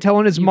fucking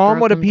telling his mom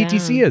what a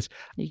PTC is.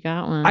 You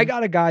got one. I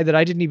got a guy that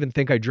I didn't even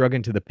think I drug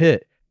into the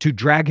pit to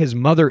drag his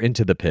mother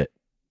into the pit.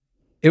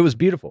 It was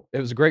beautiful. It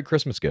was a great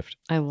Christmas gift.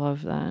 I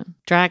love that.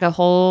 Drag a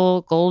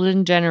whole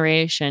golden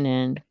generation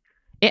in.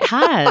 It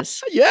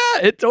has. Yeah,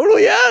 it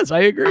totally has. I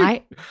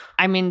agree.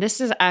 I mean,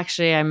 this is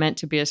actually, I meant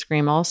to be a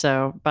scream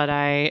also, but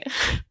I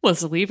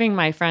was leaving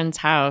my friend's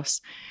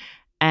house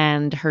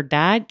and her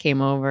dad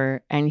came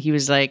over and he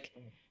was like,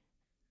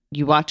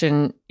 you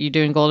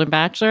doing Golden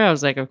Bachelor? I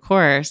was like, of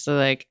course. So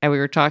like, we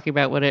were talking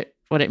about what it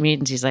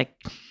means. He's like,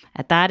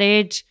 at that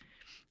age,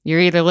 you're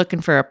either looking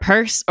for a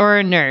purse or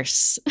a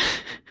nurse.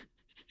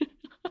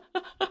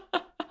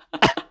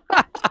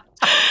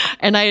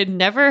 And I had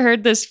never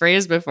heard this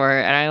phrase before,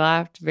 and I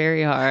laughed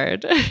very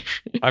hard.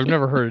 I've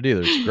never heard it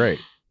either. It's great.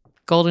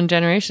 Golden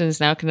Generation is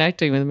now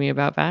connecting with me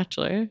about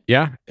Bachelor.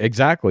 Yeah,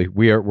 exactly.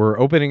 We're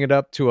opening it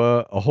up to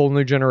a whole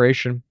new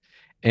generation.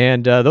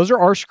 And those are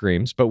our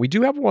screams, but we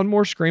do have one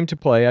more scream to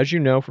play, as you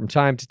know, from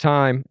time to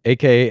time,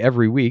 aka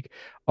every week.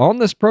 On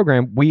this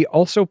program, we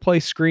also play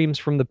screams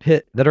from the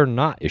pit that are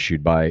not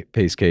issued by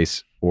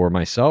Pacecase or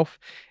myself.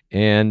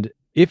 And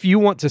if you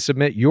want to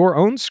submit your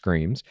own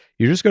screams,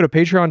 you just go to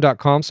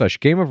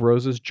patreon.com/Game of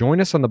Roses, join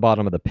us on the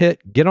bottom of the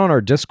pit, get on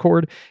our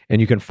Discord, and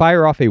you can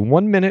fire off a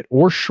 1 minute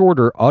or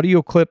shorter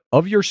audio clip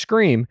of your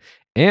scream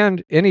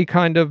and any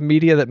kind of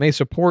media that may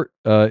support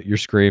your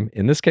scream.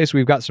 In this case,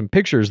 we've got some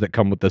pictures that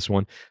come with this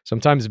one,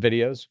 sometimes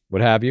videos,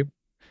 what have you.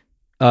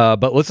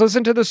 But let's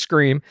listen to the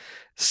scream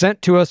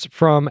sent to us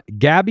from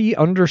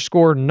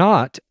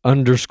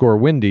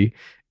Gabby_not_Windy.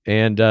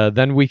 And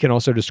then we can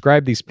also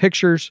describe these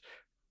pictures,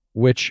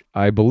 which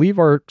I believe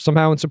are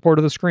somehow in support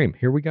of the scream.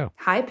 Here we go.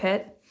 Hi,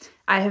 Pitt.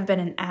 I have been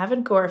an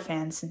avid gore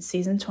fan since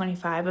season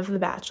 25 of The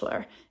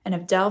Bachelor and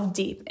have delved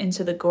deep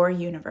into the gore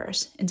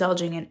universe,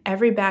 indulging in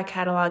every back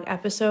catalog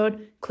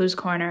episode, Clues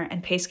Corner,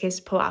 and Pacecase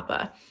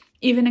Palapa,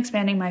 even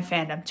expanding my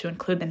fandom to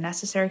include the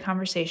Necessary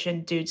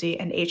Conversation, Dudesy,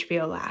 and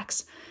HBO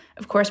lacks.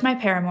 Of course, my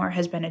paramour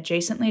has been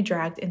adjacently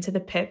dragged into the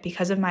pit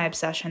because of my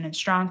obsession and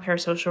strong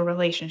parasocial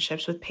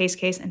relationships with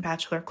Pacecase and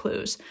Bachelor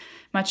Clues.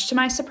 Much to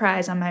my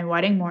surprise, on my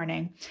wedding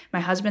morning, my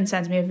husband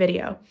sends me a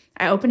video.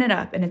 I open it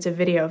up, and it's a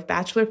video of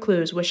Bachelor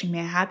Clues wishing me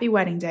a happy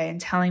wedding day and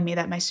telling me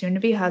that my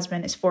soon-to-be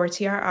husband is for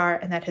TRR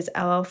and that his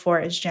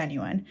LL4 is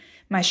genuine.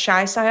 My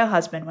shy-style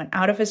husband went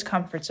out of his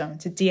comfort zone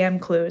to DM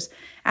Clues,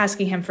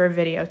 asking him for a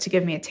video to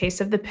give me a taste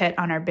of the pit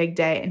on our big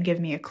day and give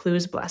me a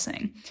Clues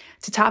blessing.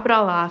 To top it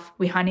all off,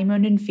 we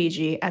honeymooned in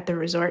Fiji at the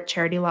resort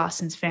Charity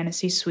Lawson's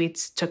Fantasy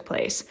Suites took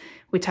place.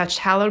 We touched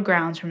hallowed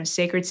grounds from a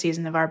sacred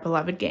season of our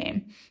beloved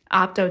game.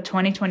 Opto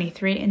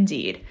 2023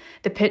 indeed.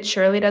 The pit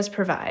surely does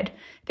provide.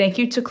 Thank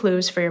you to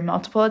Clues for your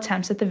multiple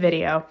attempts at the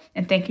video,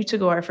 and thank you to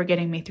Gore for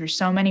getting me through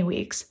so many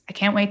weeks. I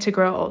can't wait to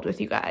grow old with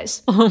you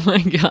guys. Oh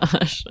my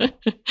gosh. I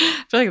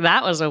feel like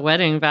that was a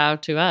wedding vow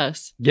to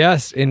us.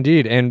 Yes,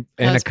 indeed. And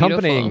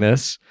accompanying beautiful.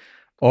 this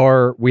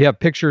we have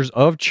pictures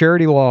of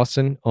Charity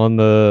Lawson in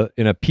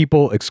a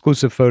People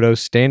exclusive photo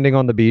standing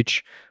on the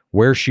beach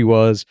where she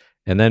was.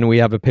 And then we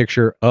have a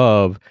picture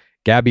of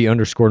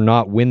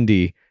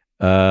Gabby_not_Windy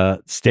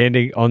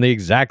standing on the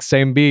exact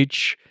same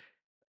beach.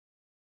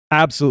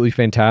 Absolutely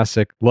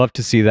fantastic. Love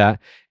to see that.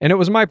 And it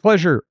was my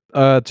pleasure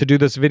to do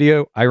this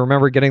video. I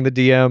remember getting the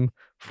DM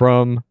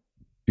from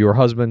your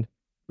husband,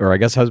 or I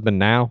guess husband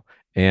now.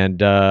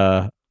 And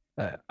of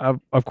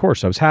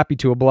course, I was happy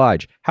to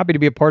oblige. Happy to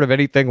be a part of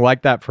anything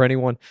like that for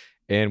anyone.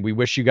 And we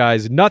wish you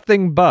guys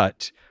nothing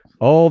but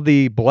all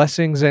the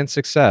blessings and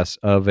success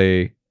of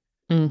a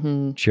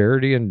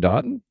Charity and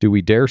Dotton. Do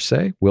we dare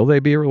say? Will they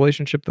be a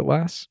relationship that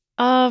lasts?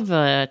 Of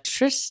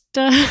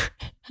Trista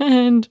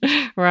and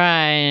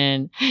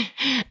Ryan.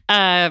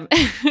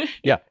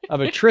 Yeah, of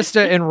a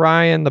Trista and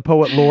Ryan, the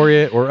poet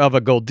laureate, or of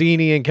a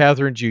Goldini and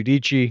Catherine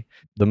Giudice,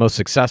 the most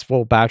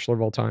successful bachelor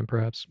of all time,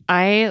 perhaps.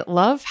 I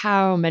love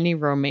how many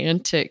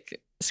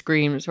romantic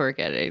screams we're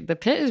getting. The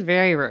pit is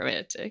very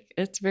romantic.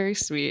 It's very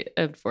sweet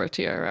and for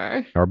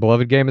TRR. Our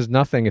beloved game is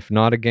nothing if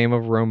not a game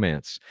of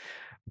romance.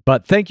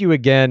 But thank you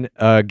again,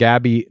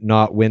 Gabby,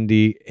 not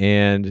Windy,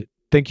 and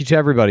thank you to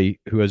everybody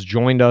who has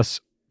joined us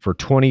for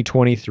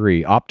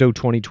 2023, Opto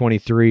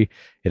 2023.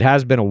 It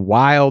has been a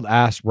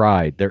wild-ass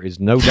ride. There is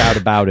no doubt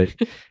about it.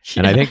 Yeah.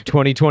 And I think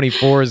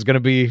 2024 is going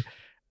to be...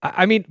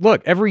 I mean,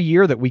 look, every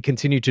year that we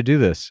continue to do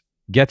this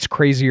gets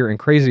crazier and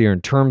crazier in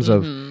terms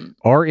of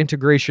our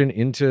integration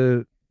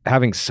into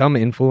having some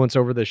influence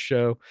over this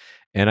show.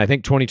 And I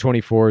think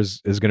 2024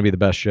 is going to be the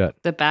best yet.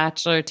 The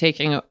Bachelor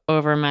taking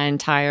over my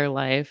entire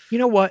life. You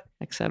know what?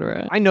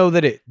 Etc. I know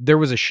that there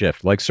was a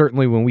shift. Like,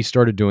 certainly when we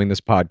started doing this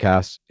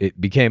podcast,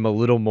 it became a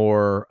little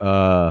more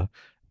a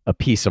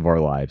piece of our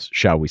lives,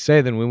 shall we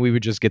say, than when we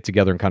would just get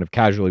together and kind of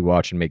casually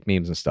watch and make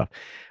memes and stuff.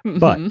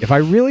 But if I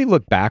really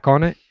look back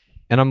on it,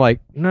 And I'm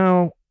like,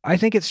 no, I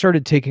think it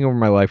started taking over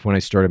my life when I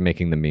started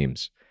making the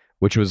memes,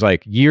 which was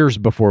like years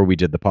before we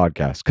did the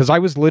podcast. Because I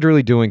was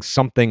literally doing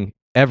something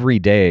every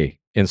day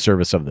in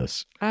service of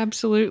this.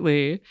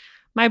 Absolutely.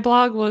 My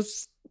blog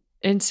was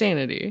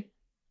insanity.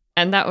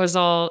 And that was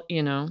all,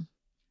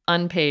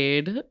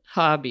 unpaid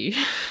hobby.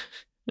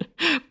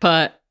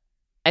 But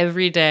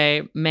every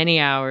day,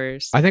 many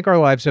hours. I think our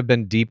lives have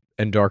been deep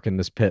and dark in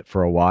this pit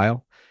for a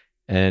while.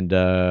 And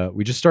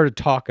we just started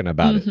talking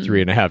about it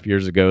 3.5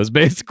 years ago is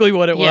basically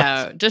what it was.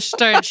 Yeah, just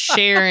start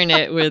sharing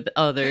it with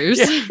others.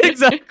 Yeah,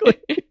 exactly.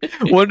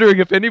 Wondering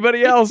if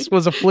anybody else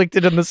was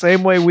afflicted in the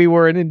same way we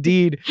were. And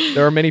indeed,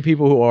 there are many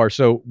people who are.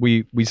 So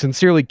we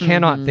sincerely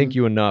cannot thank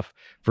you enough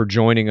for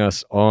joining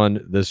us on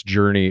this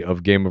journey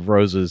of Game of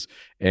Roses.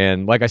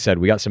 And like I said,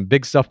 we got some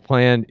big stuff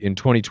planned in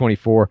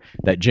 2024.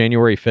 That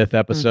January 5th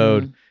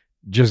episode,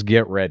 just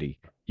get ready.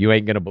 You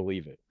ain't going to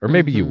believe it. Or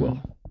maybe you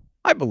will.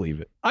 I believe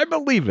it. I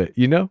believe it,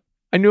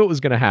 I knew it was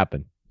going to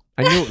happen.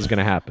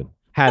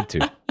 Had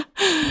to.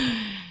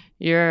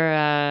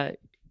 Your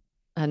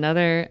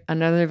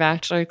another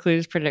Bachelor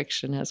Clues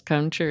prediction has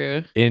come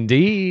true.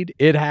 Indeed,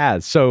 it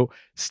has. So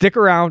stick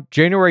around,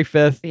 January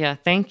 5th. Yeah,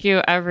 thank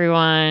you,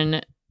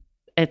 everyone.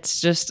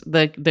 It's just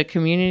the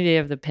community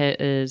of the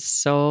pit is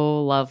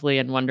so lovely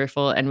and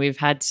wonderful. And we've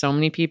had so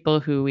many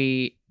people who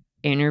we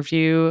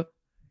interview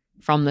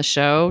from the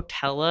show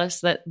tell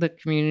us that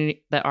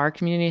our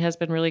community has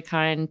been really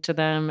kind to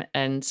them.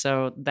 And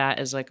so that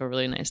is like a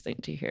really nice thing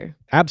to hear.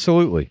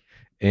 Absolutely.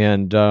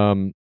 And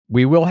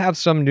we will have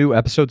some new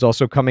episodes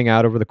also coming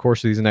out over the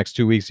course of these next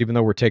 2 weeks, even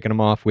though we're taking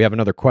them off. We have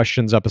another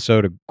questions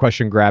episode, a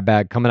question grab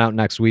bag coming out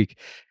next week.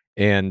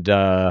 And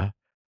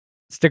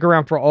stick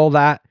around for all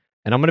that.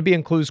 And I'm going to be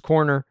in Clues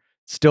Corner,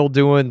 still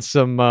doing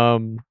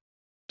some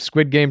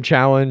Squid Game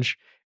Challenge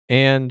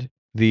and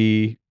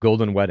the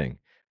Golden Wedding.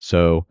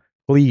 So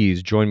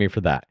please join me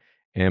for that.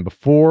 And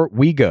before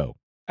we go,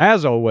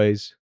 as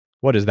always,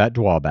 what is that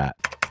dwabat?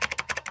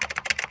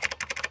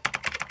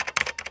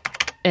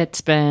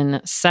 It's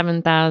been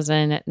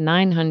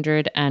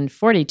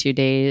 7,942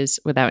 days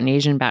without an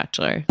Asian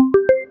Bachelor.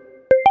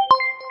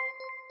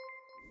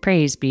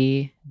 Praise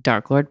be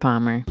Dark Lord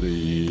Palmer.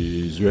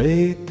 Please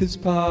rate this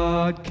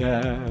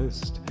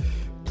podcast.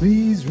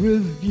 Please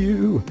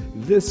review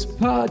this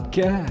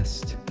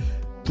podcast.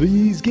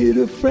 Please get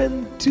a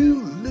friend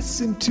to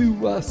listen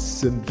to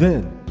us, and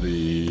then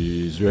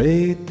please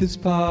rate this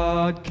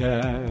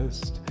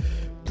podcast.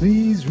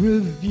 Please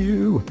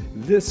review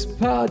this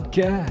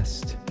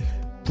podcast.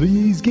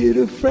 Please get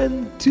a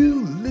friend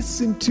to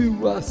listen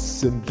to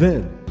us, and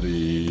then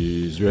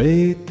please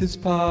rate this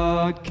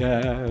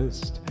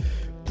podcast.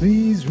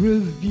 Please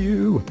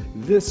review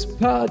this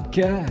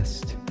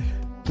podcast.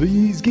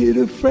 Please get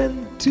a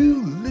friend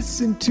to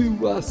listen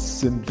to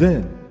us, and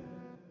then